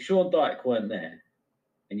 if Sean Dyche weren't there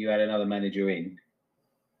and you had another manager in,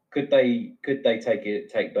 could they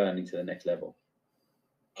take Burnley to the next level?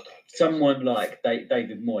 Someone like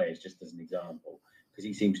David Moyes, just as an example, because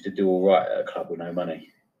he seems to do all right at a club with no money.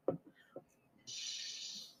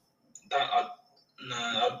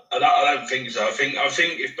 No, I don't think so. I think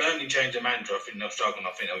if Burnley change the manager, I think they'll struggle. And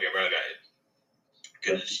I think they'll get relegated.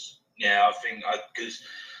 Because because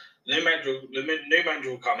the new manager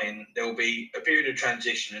will come in. There will be a period of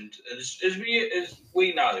transition, and as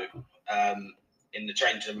we know, in the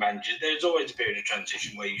change of managers, there's always a period of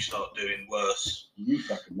transition where you start doing worse. You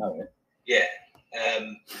fucking know it. Yeah,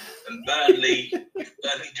 and Burnley, if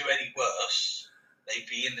Burnley do any worse, they'd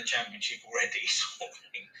be in the Championship already, sort of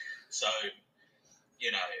thing. So.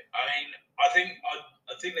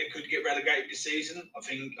 I think they could get relegated this season. I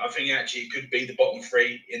think actually it could be the bottom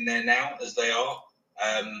three in there now as they are,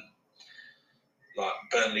 like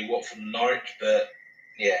Burnley, Watford, and Norwich. But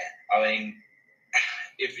yeah, I mean,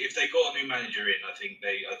 if they got a new manager in, I think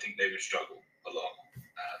they would struggle a lot.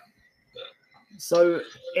 So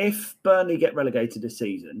if Burnley get relegated this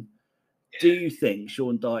season, do you think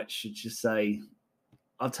Sean Dyche should just say,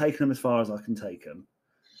 "I've taken them as far as I can take them"?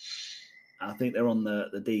 I think they're on the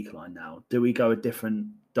decline now. Do we go a different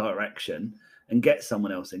direction and get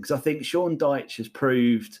someone else in? Because I think Sean Dyche has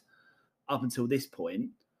proved up until this point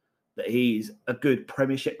that he's a good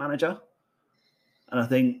Premiership manager. And I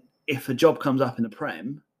think if a job comes up in the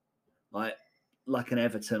Prem, like an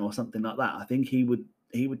Everton or something like that, I think he would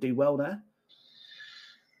do well there.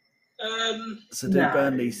 So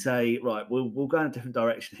Burnley say, right, we'll go in a different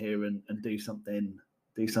direction here and do something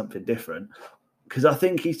different? Because I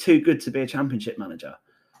think he's too good to be a Championship manager.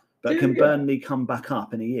 But can Burnley come back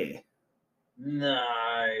up in a year? No.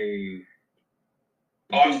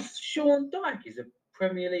 Sean Dyche is a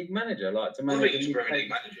Premier League manager. I think he's a Premier League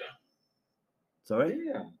manager. Sorry?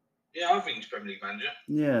 Yeah, I think he's a Premier League manager.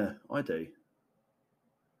 Yeah, I do.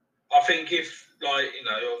 I think if,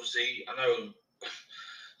 obviously, I know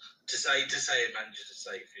to say a manager to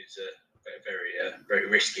safe is very, very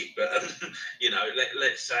risky. But,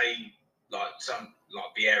 let's say,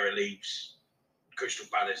 Vieira leaves Crystal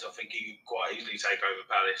Palace, I think he could quite easily take over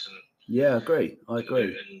Palace. And yeah, I agree.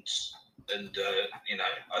 And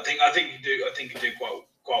I think he'd do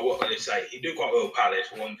quite well. Let's say he'd do quite well at Palace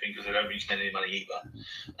for one thing because they don't really spend any money either.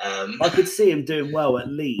 I could see him doing well at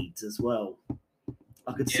Leeds as well.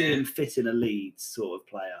 I could see him fitting a Leeds sort of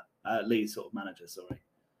player, Leeds sort of manager. Sorry.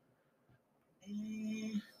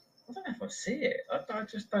 I don't know if I see it. I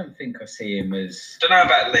just don't think I see him as. I don't know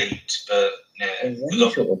about Leeds, but yeah,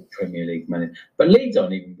 any sort of Premier League manager. But Leeds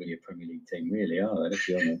aren't even really a Premier League team, really, are they? Let's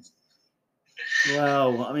be honest.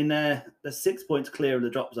 Well, I mean, they're 6 points clear of the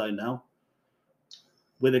drop zone now,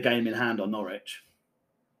 with a game in hand on Norwich.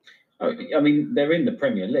 I mean, they're in the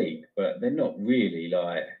Premier League, but they're not really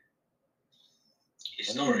like.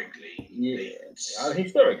 Historically,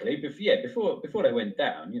 historically, before they went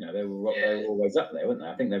down, they were always up there, weren't they?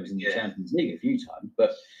 I think they was in the Champions League a few times,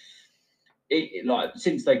 but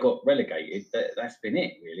since they got relegated, that's been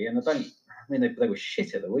it really. And they were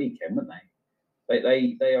shit at the weekend, weren't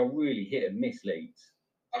they? They are really hit and miss Leeds.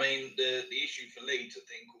 I mean, the issue for Leeds, I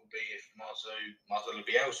think, will be if Marcelo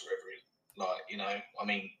Bielsa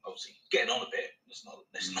obviously getting on a bit. Let's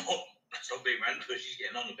not be around because he's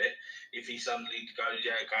getting on a bit. If he suddenly goes,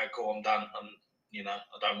 yeah, okay, cool, I'm done, and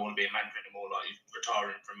I don't want to be a manager anymore. Like he's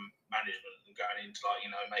retiring from management and going into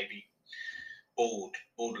maybe board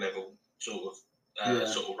level sort of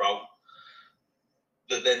role.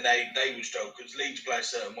 But then they would struggle because Leeds play a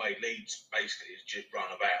certain way. Leeds basically is just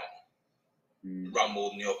run run more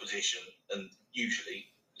than the opposition, and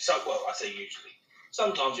usually, I say usually.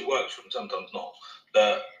 Sometimes it works for them, sometimes not.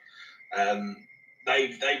 But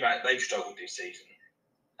they've struggled this season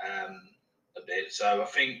a bit. So I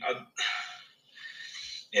think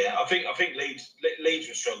Leeds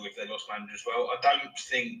will struggle if they lost manager as well. I don't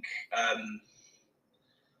think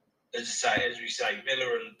as we say,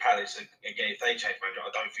 Villa and Palace, again, if they change manager,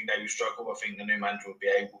 I don't think they would struggle. I think the new manager would be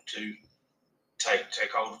able to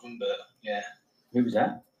take hold of them. But yeah. Who was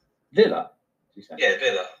that? Villa? Yeah,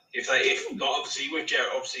 Villa. If obviously with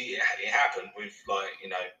Gerrard, obviously it happened with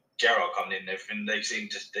Gerrard coming in and everything.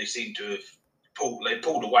 They seem to have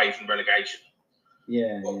pulled away from relegation.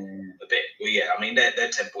 Yeah, a bit. Well, yeah. I mean, they're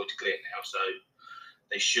 10 points clear now, so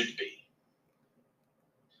they should be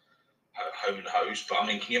home and host. But I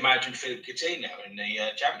mean, can you imagine Philip Coutinho in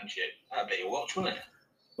the Championship? That'd be a watch, wouldn't it?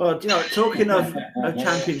 Well, talking of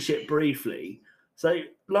Championship briefly, so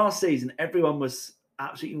last season everyone was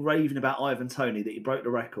absolutely raving about Ivan Toney, that he broke the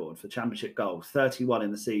record for Championship goals, 31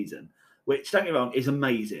 in the season, which, don't get me wrong, is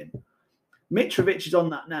amazing. Mitrovic is on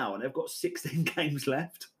that now, and they've got 16 games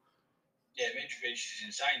left. Yeah, Mitrovic is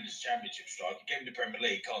insane as a Championship striker. Get him to Premier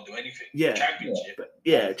League, can't do anything. Yeah,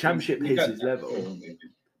 Championship. Championship is his level.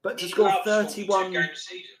 But to score 31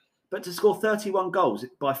 But to score 31 goals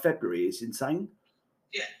by February is insane.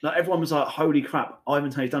 Yeah. Like, everyone was like, holy crap, Ivan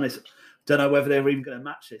Toney's done this. Don't know whether they're even going to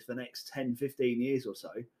match this for the next 10, 15 years or so.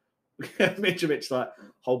 Mitrovic's like,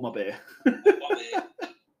 hold my beer.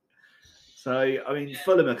 So, I mean,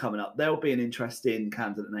 Fulham are coming up. They'll be an interesting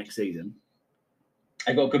candidate next season.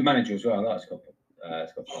 They've got a good manager as well. I like Scott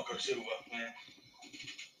Parker Silva, yeah.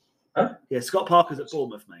 Huh? Yeah, Scott Parker's at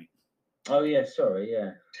Bournemouth, mate. Oh, yeah, sorry,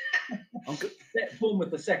 yeah.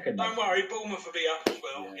 Bournemouth the second. Don't worry, Bournemouth will be up as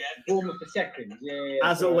well. Yeah. Bournemouth the second. Yeah.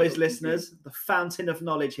 As always, listeners, the fountain of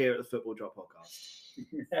knowledge here at the Football Drop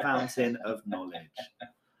Podcast. Fountain of knowledge.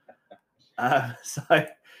 So,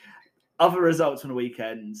 other results from the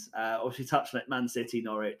weekend. Obviously, touching at Man City,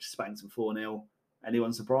 Norwich, spanked them 4-0.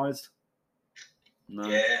 Anyone surprised? No.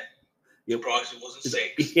 Yeah. Surprised it wasn't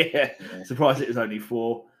 6. Yeah. Surprised it was only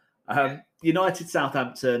 4. United,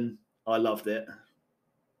 Southampton, I loved it.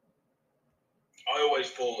 I always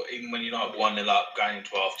thought, even when United 1-0 up going into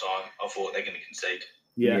half time, I thought they're going to concede.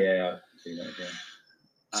 Yeah, I see that again.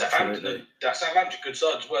 Southampton, good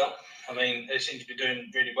side as well. I mean, they seem to be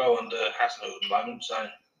doing really well under Hasenhüttl at the moment. So,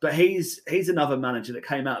 but he's another manager that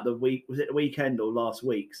came out the weekend or last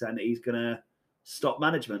week, saying that he's going to stop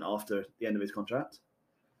management after the end of his contract,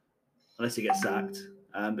 unless he gets sacked.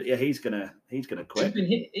 But yeah, he's gonna quit.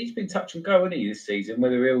 He's been touch and go, hasn't he, this season,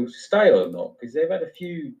 whether he'll stay or not? Because they've had a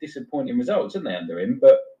few disappointing results, haven't they, under him?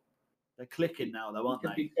 But they're clicking now, though, aren't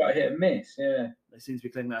they? Be quite hit and miss. Yeah, they seem to be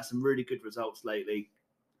clicking. There some really good results lately.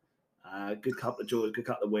 Good couple of draws, good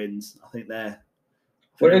couple of wins. I think they're.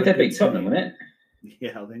 Well, they beat Tottenham, wasn't it?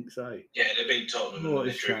 Yeah, I think so. Yeah, they beat Tottenham and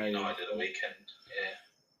they drew United at the weekend.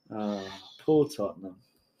 Yeah. Oh, poor Tottenham.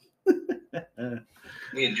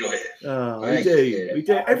 We enjoy it. Oh, we do. We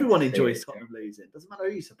do. Everyone enjoys Tottenham losing. Doesn't matter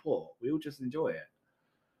who you support. We all just enjoy it.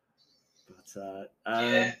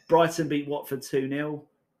 But Brighton beat Watford 2-0.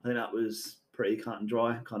 I think that was pretty cut and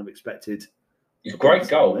dry. Kind of expected. It's a great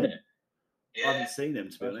goal, isn't it? Yeah. I haven't seen him,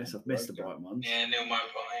 to be honest. I've missed the Brighton ones. Yeah, Neil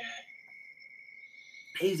Maupay,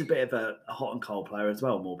 He's a bit of a hot and cold player as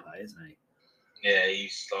well, Maupay, isn't he? Yeah,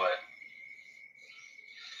 he's like.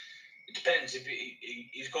 It depends if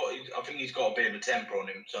he's got. I think he's got a bit of a temper on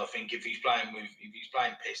him. So I think if he's playing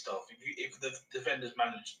pissed off, if the defenders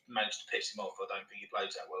manage to piss him off, I don't think he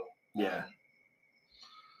plays that well. Yeah.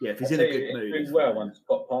 Yeah, if he's in a good mood. He's well on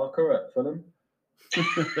Scott Parker at Fulham.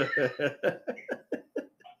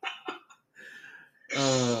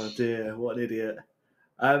 Oh dear, what an idiot.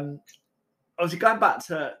 Obviously, going back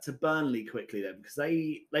to Burnley quickly then, because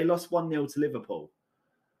they lost 1-0 to Liverpool.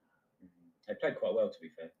 They played quite well, to be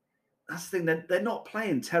fair. That's the thing. They're not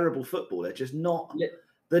playing terrible football. They're just not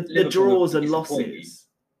the draws and losses.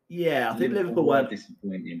 Yeah, I think Liverpool weren't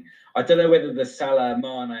disappointing. I don't know whether the Salah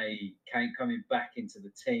Mane coming back into the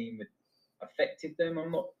team affected them.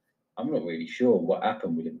 I'm not really sure what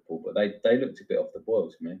happened with Liverpool, but they looked a bit off the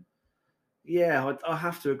boil to me. Yeah, I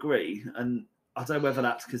have to agree, and I don't know whether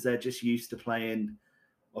that's because they're just used to playing,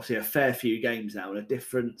 obviously, a fair few games now in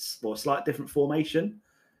a slight different formation.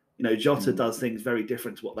 You know, Jota does things very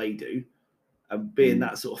different to what they do, and being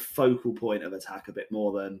that sort of focal point of attack a bit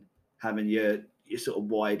more than having your sort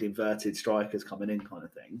of wide inverted strikers coming in kind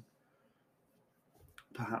of thing.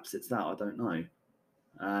 Perhaps it's that, I don't know.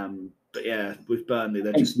 But yeah, with Burnley,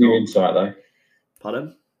 they're just your insight though.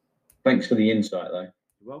 Pardon? Thanks for the insight though.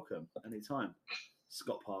 You're welcome. Anytime.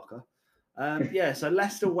 Scott Parker. Yeah, so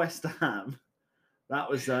Leicester West Ham. That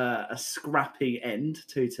was a scrappy end,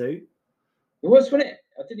 2-2. It was, wasn't it?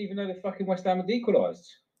 I didn't even know the fucking West Ham had equalised.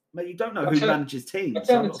 Mate, you don't know who manages teams. I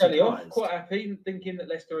turned the telly off, quite happy, thinking that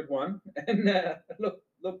Leicester had won, and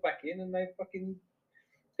look back in, and they fucking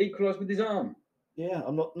equalised with his arm. Yeah,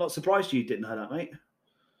 I'm not surprised you didn't know that, mate.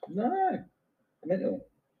 No, mental.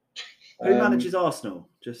 Who manages Arsenal?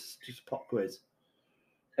 Just pop quiz.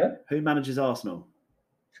 Huh? Who manages Arsenal?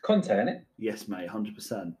 It's Conte, isn't it? Yes, mate,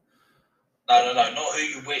 100%. No, not who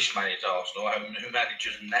you wish managed Arsenal, who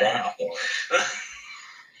manages now.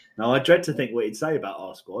 No, I dread to think what he'd say about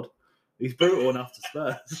our squad. He's brutal enough to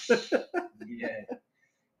Spurs. Yeah.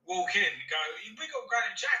 Walk in and go, we got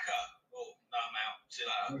Granit Xhaka. Oh, no, I'm out. See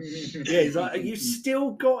you later. Yeah, he's like, you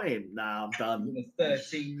still got him? Nah, I'm done. A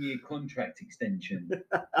 13-year contract extension.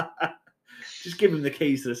 Just give him the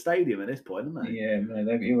keys to the stadium at this point, isn't it? Yeah,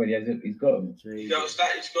 no, he already has it. He's got them. He's got a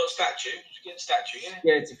statue. He's getting a statue, yeah?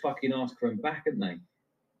 Yeah, to fucking ask for him back, haven't they?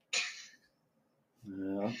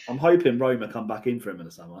 Yeah, I'm hoping Roma come back in for him in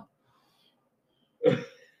the summer.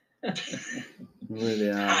 Really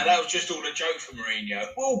are. That was just all a joke for Mourinho.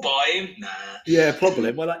 We'll buy him. Nah. Yeah,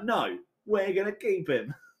 probably. We're like, no, we're going to keep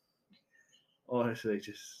him. Honestly,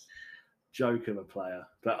 just joke of a player.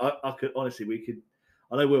 But I could, honestly, we could.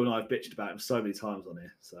 I know Will and I have bitched about him so many times on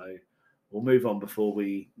here, so we'll move on before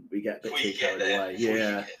we get a bit too carried away.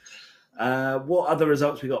 Yeah. What other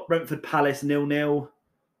results we got? Brentford Palace 0-0.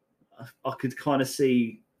 I could kind of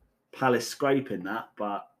see Palace scraping that,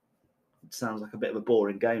 but it sounds like a bit of a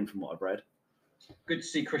boring game from what I've read. Good to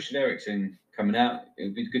see Christian Eriksen coming out. It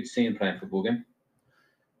would be good to see him playing football again.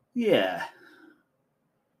 Yeah.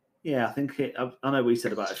 Yeah, I think I know we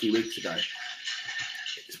said about it a few weeks ago.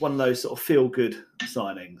 It's one of those sort of feel-good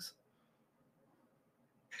signings.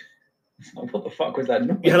 What the fuck was that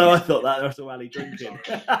noise? You know, I thought that was Ali drinking.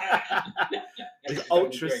 He's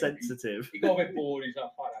ultra sensitive. He got a bit bored. He's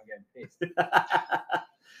like, fuck, I'm getting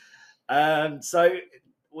pissed. So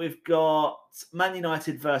we've got Man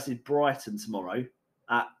United versus Brighton tomorrow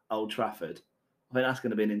at Old Trafford. I think that's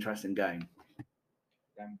going to be an interesting game.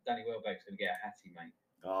 Danny Welbeck's going to get a hattie, mate.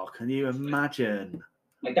 Oh, can you imagine?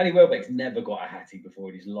 Like, Danny Welbeck's never got a hattie before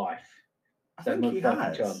in his life. I think he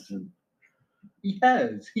has.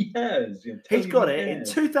 He has. He's got it in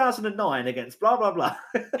 2009 against blah, blah, blah.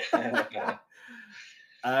 So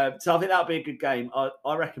I think that'll be a good game.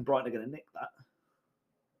 I reckon Brighton are going to nick that.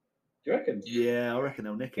 Do you reckon? Yeah, I reckon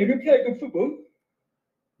they'll nick You it. can play good football.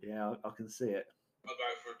 Yeah, I can see it. I'll go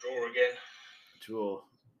for a draw again. Draw.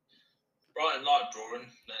 Brighton like drawing.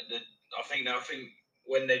 I think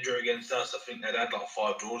when they drew against us, I think they'd had like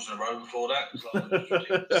 5 draws in a row before that. It was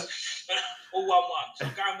like, all 1-1. So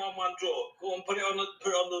going 1-1 draw. Go on, put it on the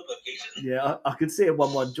bookies. Yeah, I could see a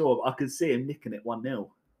 1-1 draw. I could see him nicking it 1-0. Yeah,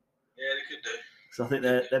 they could do. So I think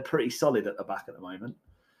they're pretty solid at the back at the moment.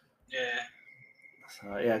 Yeah.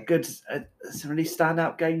 So yeah, good. Is there any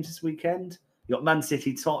standout games this weekend? You got Man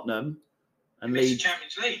City, Tottenham, and Leeds. Leeds.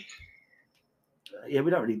 Champions League. Yeah,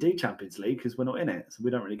 we don't really do Champions League because we're not in it, so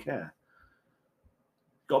we don't really care.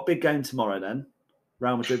 Got a big game tomorrow then.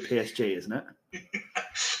 Real Madrid PSG, isn't it? I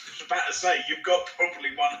was about to say, you've got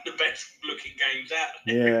probably one of the best looking games out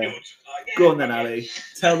Yeah. there. Go on then, Ali.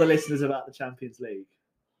 Tell the listeners about the Champions League.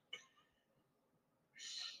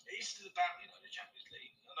 It's still about, the Champions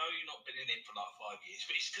League. I know you've not been in it for like 5 years,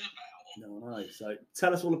 but it's still about. No. So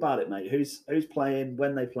tell us all about it, mate. Who's playing?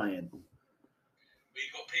 When they playing?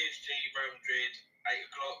 We've got PSG, Real Madrid, 8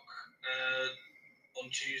 o'clock on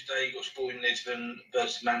Tuesday. You've got Sporting Lisbon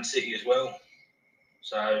versus Man City as well.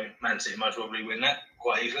 So Man City might probably win that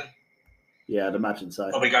quite easily. Yeah, I'd imagine so.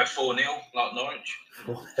 Probably go 4-0 like Norwich.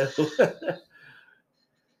 4-0.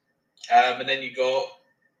 And then you got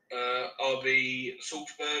RB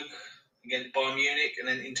Salzburg against Bayern Munich, and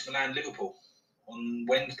then Inter Milan Liverpool on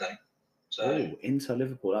Wednesday. So Inter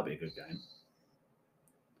Liverpool, that'd be a good game.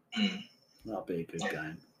 That'd be a good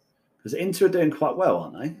game. Because Inter are doing quite well,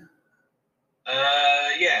 aren't they?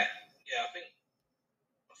 Yeah.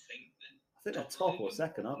 I think they're top or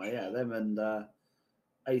second, aren't they? Yeah, them and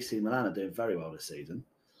AC Milan are doing very well this season.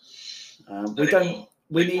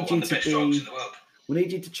 We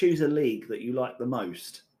need you to choose a league that you like the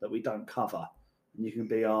most that we don't cover, and you can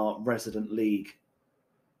be our resident league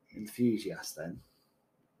enthusiast then.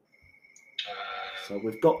 So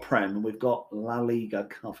we've got Prem and we've got La Liga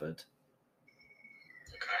covered.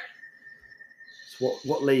 Okay. So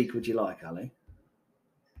what league would you like, Ali?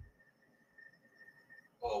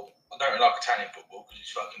 Well, I don't really like Italian football because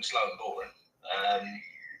it's fucking slow and boring.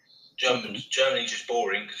 Germany's just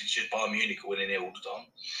boring because it's just Bayern Munich winning it all the time.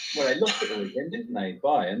 Well, they lost at the weekend, didn't they?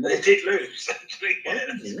 Bayern. They did lose, actually. Yeah,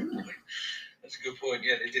 that's a good point.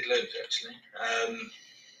 Yeah, they did lose, actually.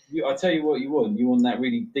 I'll tell you what you want. You want that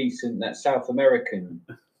really decent, that South American.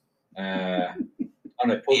 Yeah.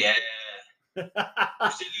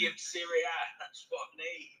 Brazilian Serie A. That's what I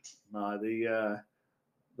need. No,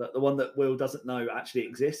 the one that Will doesn't know actually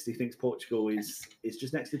exists. He thinks Portugal is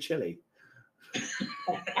just next to Chile.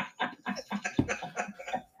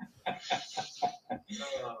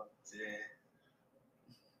 Oh, dear.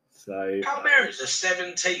 So Palmeiras are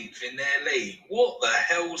 17th in their league. What the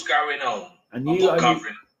hell's going on? and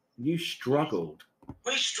you struggled.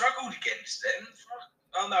 We struggled against them.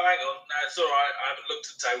 Oh, no, hang on. No, it's all right. I haven't looked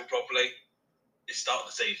at the table properly. It's start of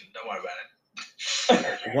the season. Don't worry about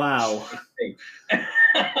it. Wow.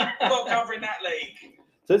 I'm not covering that league.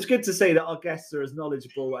 So it's good to see that our guests are as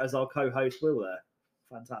knowledgeable as our co-host Will there.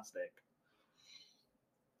 Fantastic.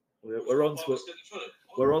 We're on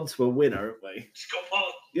to a winner, aren't we? Scott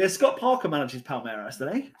Parker. Yeah, Scott Parker manages Palmeiras,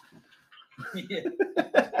 doesn't he? Yeah.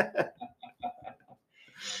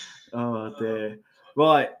 Oh dear.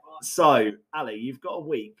 Right. So, Ali, you've got a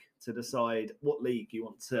week to decide what league you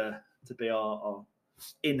want to be our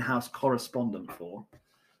in-house correspondent for.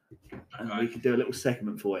 And we can do a little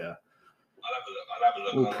segment for you. I'll have a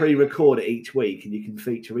look. We'll pre-record it each week and you can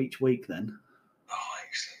feature each week then. Oh,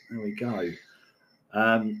 excellent. There we go.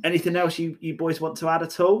 Anything else you boys want to add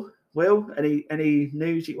at all? Will? Any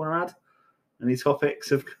news you want to add? Any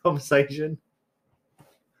topics of conversation?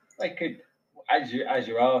 I could, as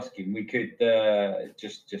you're asking, we could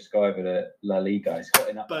just go over the La Liga. It's got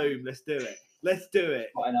enough. Boom! Let's do it. Let's do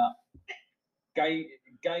it. Got enough.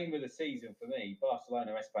 Game of the season for me: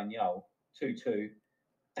 Barcelona Espanyol 2-2.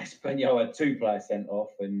 Espanyol had 2 players sent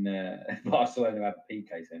off, and Barcelona had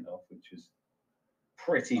PK sent off, which was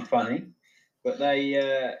pretty funny. But they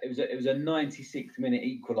it was a 96th minute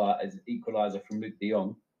equaliser from Luke de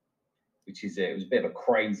Jong, which is it was a bit of a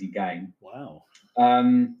crazy game. Wow.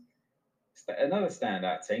 Another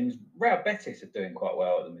standout team is Real Betis are doing quite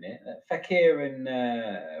well at the minute. Fekir and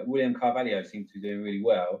William Carvalho seem to be doing really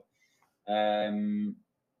well. And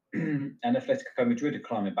Atletico Madrid are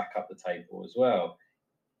climbing back up the table as well.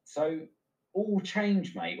 So all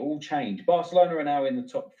change, mate. All change. Barcelona are now in the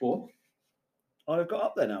top 4. Oh, they've got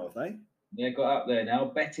up there now, have they? They've got up there now.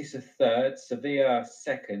 Betis are 3rd, Sevilla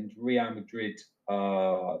 2nd, Real Madrid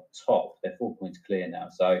are top. They're 4 points clear now.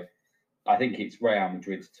 So I think it's Real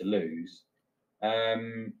Madrid to lose.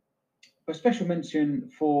 But special mention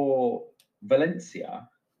for Valencia.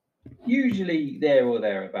 Usually there or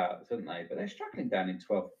thereabouts, aren't they? But they're struggling down in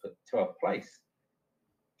 12th place.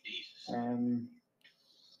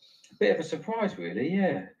 A bit of a surprise, really,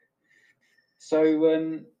 yeah.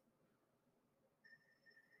 So,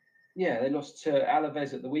 they lost to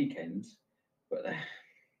Alaves at the weekend, but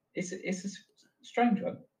it's a strange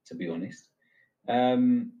one, to be honest. I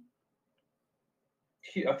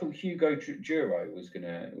thought Hugo Duro was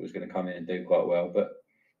gonna come in and do quite well, but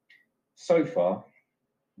so far,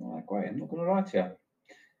 not great. I'm not gonna lie to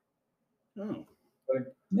you. Oh, so,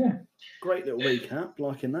 yeah, great little recap,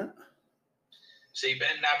 liking that. See,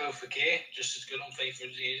 Ben Nabil Fekir, just as good on FIFA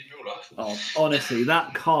as he is in real life. Oh, honestly,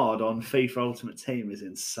 that card on FIFA Ultimate Team is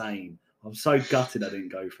insane. I'm so gutted I didn't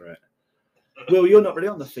go for it. Will, you're not really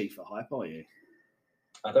on the FIFA hype, are you?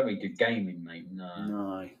 I don't really do gaming, mate.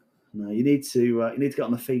 No. You need to get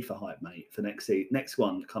on the FIFA hype, mate. For next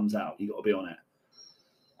one comes out, you got to be on it.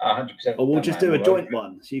 100%. Or we'll just do a joint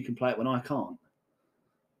one, so you can play it when I can't.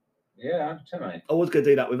 Yeah, 100%, mate. I was going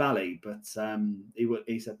to do that with Ali, but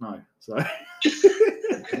he said no. So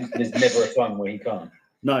there's never a time where he can't.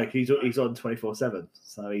 No, he's on 24/7,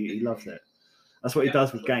 so he loves it. That's what he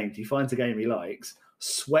does with games. He finds a game he likes,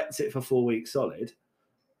 sweats it for 4 weeks solid.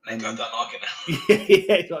 And don't like it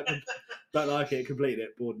now. Yeah, like, don't like it, completed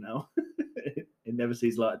it, bored now. It never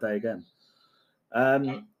sees light of day again.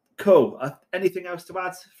 Cool. Anything else to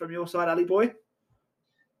add from your side, Ali boy? No.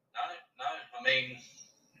 I mean,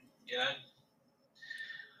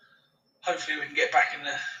 hopefully we can get back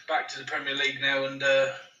to the Premier League now and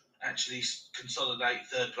actually consolidate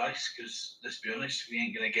 3rd place, because let's be honest, we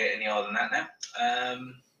ain't going to get any higher than that now.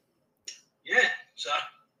 So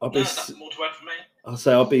nothing more to add from me. I'll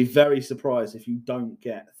say I'll be very surprised if you don't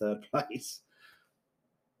get 3rd place.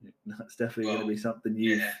 That's definitely going to be something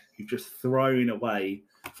you've just thrown away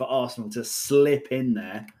for Arsenal to slip in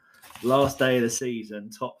there. Last day of the season,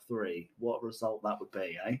 top 3. What a result that would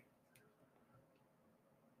be, eh?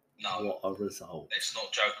 No. What a result. Let's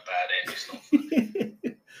not joke about it. It's not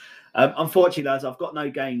funny. Unfortunately, lads, I've got no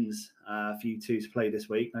games for you two to play this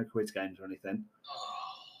week. No quiz games or anything.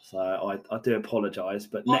 So I do apologise.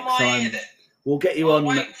 But next time, we'll get you on.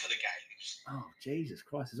 Waiting for the games. Oh, Jesus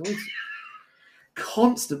Christ. It's always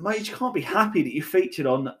constant, mate. You can't be happy that you featured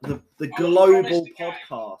on the global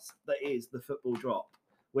podcast that is the Football Drop.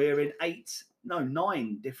 We're in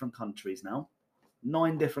 9 different countries now.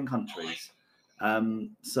 9 different countries.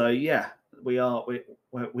 So yeah, we are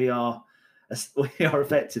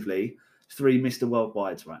effectively 3 Mr.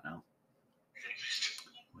 Worldwides right now.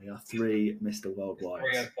 We are 3 Mr.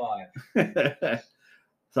 Worldwides. 305.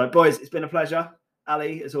 So, boys, it's been a pleasure.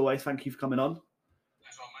 Ali, as always, thank you for coming on.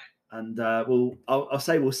 That's all, mate. And I'll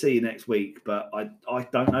say we'll see you next week, but I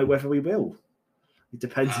don't know whether we will. It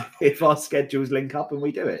depends if our schedules link up and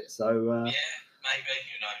we do it. So yeah, maybe.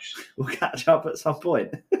 Who knows? We'll catch up at some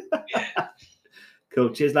point. Yeah.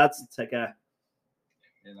 Cool. Cheers, lads. Take care.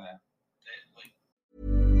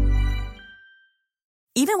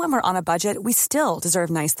 Even when we're on a budget, we still deserve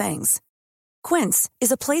nice things. Quince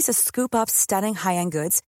is a place to scoop up stunning high-end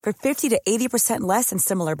goods for 50 to 80% less than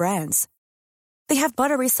similar brands. They have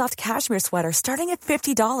buttery soft cashmere sweaters starting at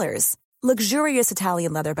 $50, luxurious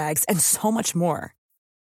Italian leather bags, and so much more.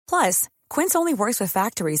 Plus, Quince only works with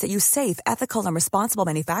factories that use safe, ethical, and responsible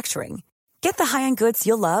manufacturing. Get the high-end goods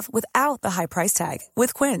you'll love without the high price tag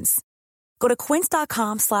with Quince. Go to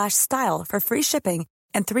quince.com/style for free shipping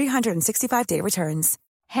and 365-day returns.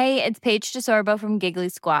 Hey, it's Paige DeSorbo from Giggly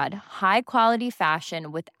Squad. High quality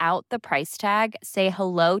fashion without the price tag. Say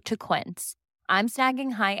hello to Quince. I'm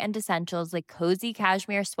snagging high-end essentials like cozy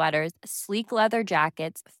cashmere sweaters, sleek leather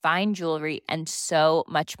jackets, fine jewelry, and so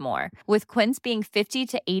much more. With Quince being 50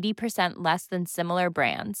 to 80% less than similar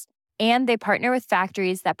brands. And they partner with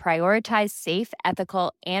factories that prioritize safe,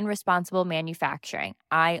 ethical, and responsible manufacturing.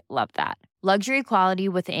 I love that. Luxury quality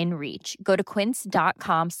within reach. Go to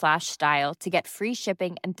quince.com/style to get free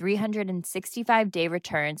shipping and 365-day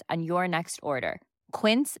returns on your next order.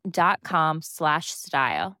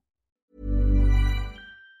 Quince.com/style.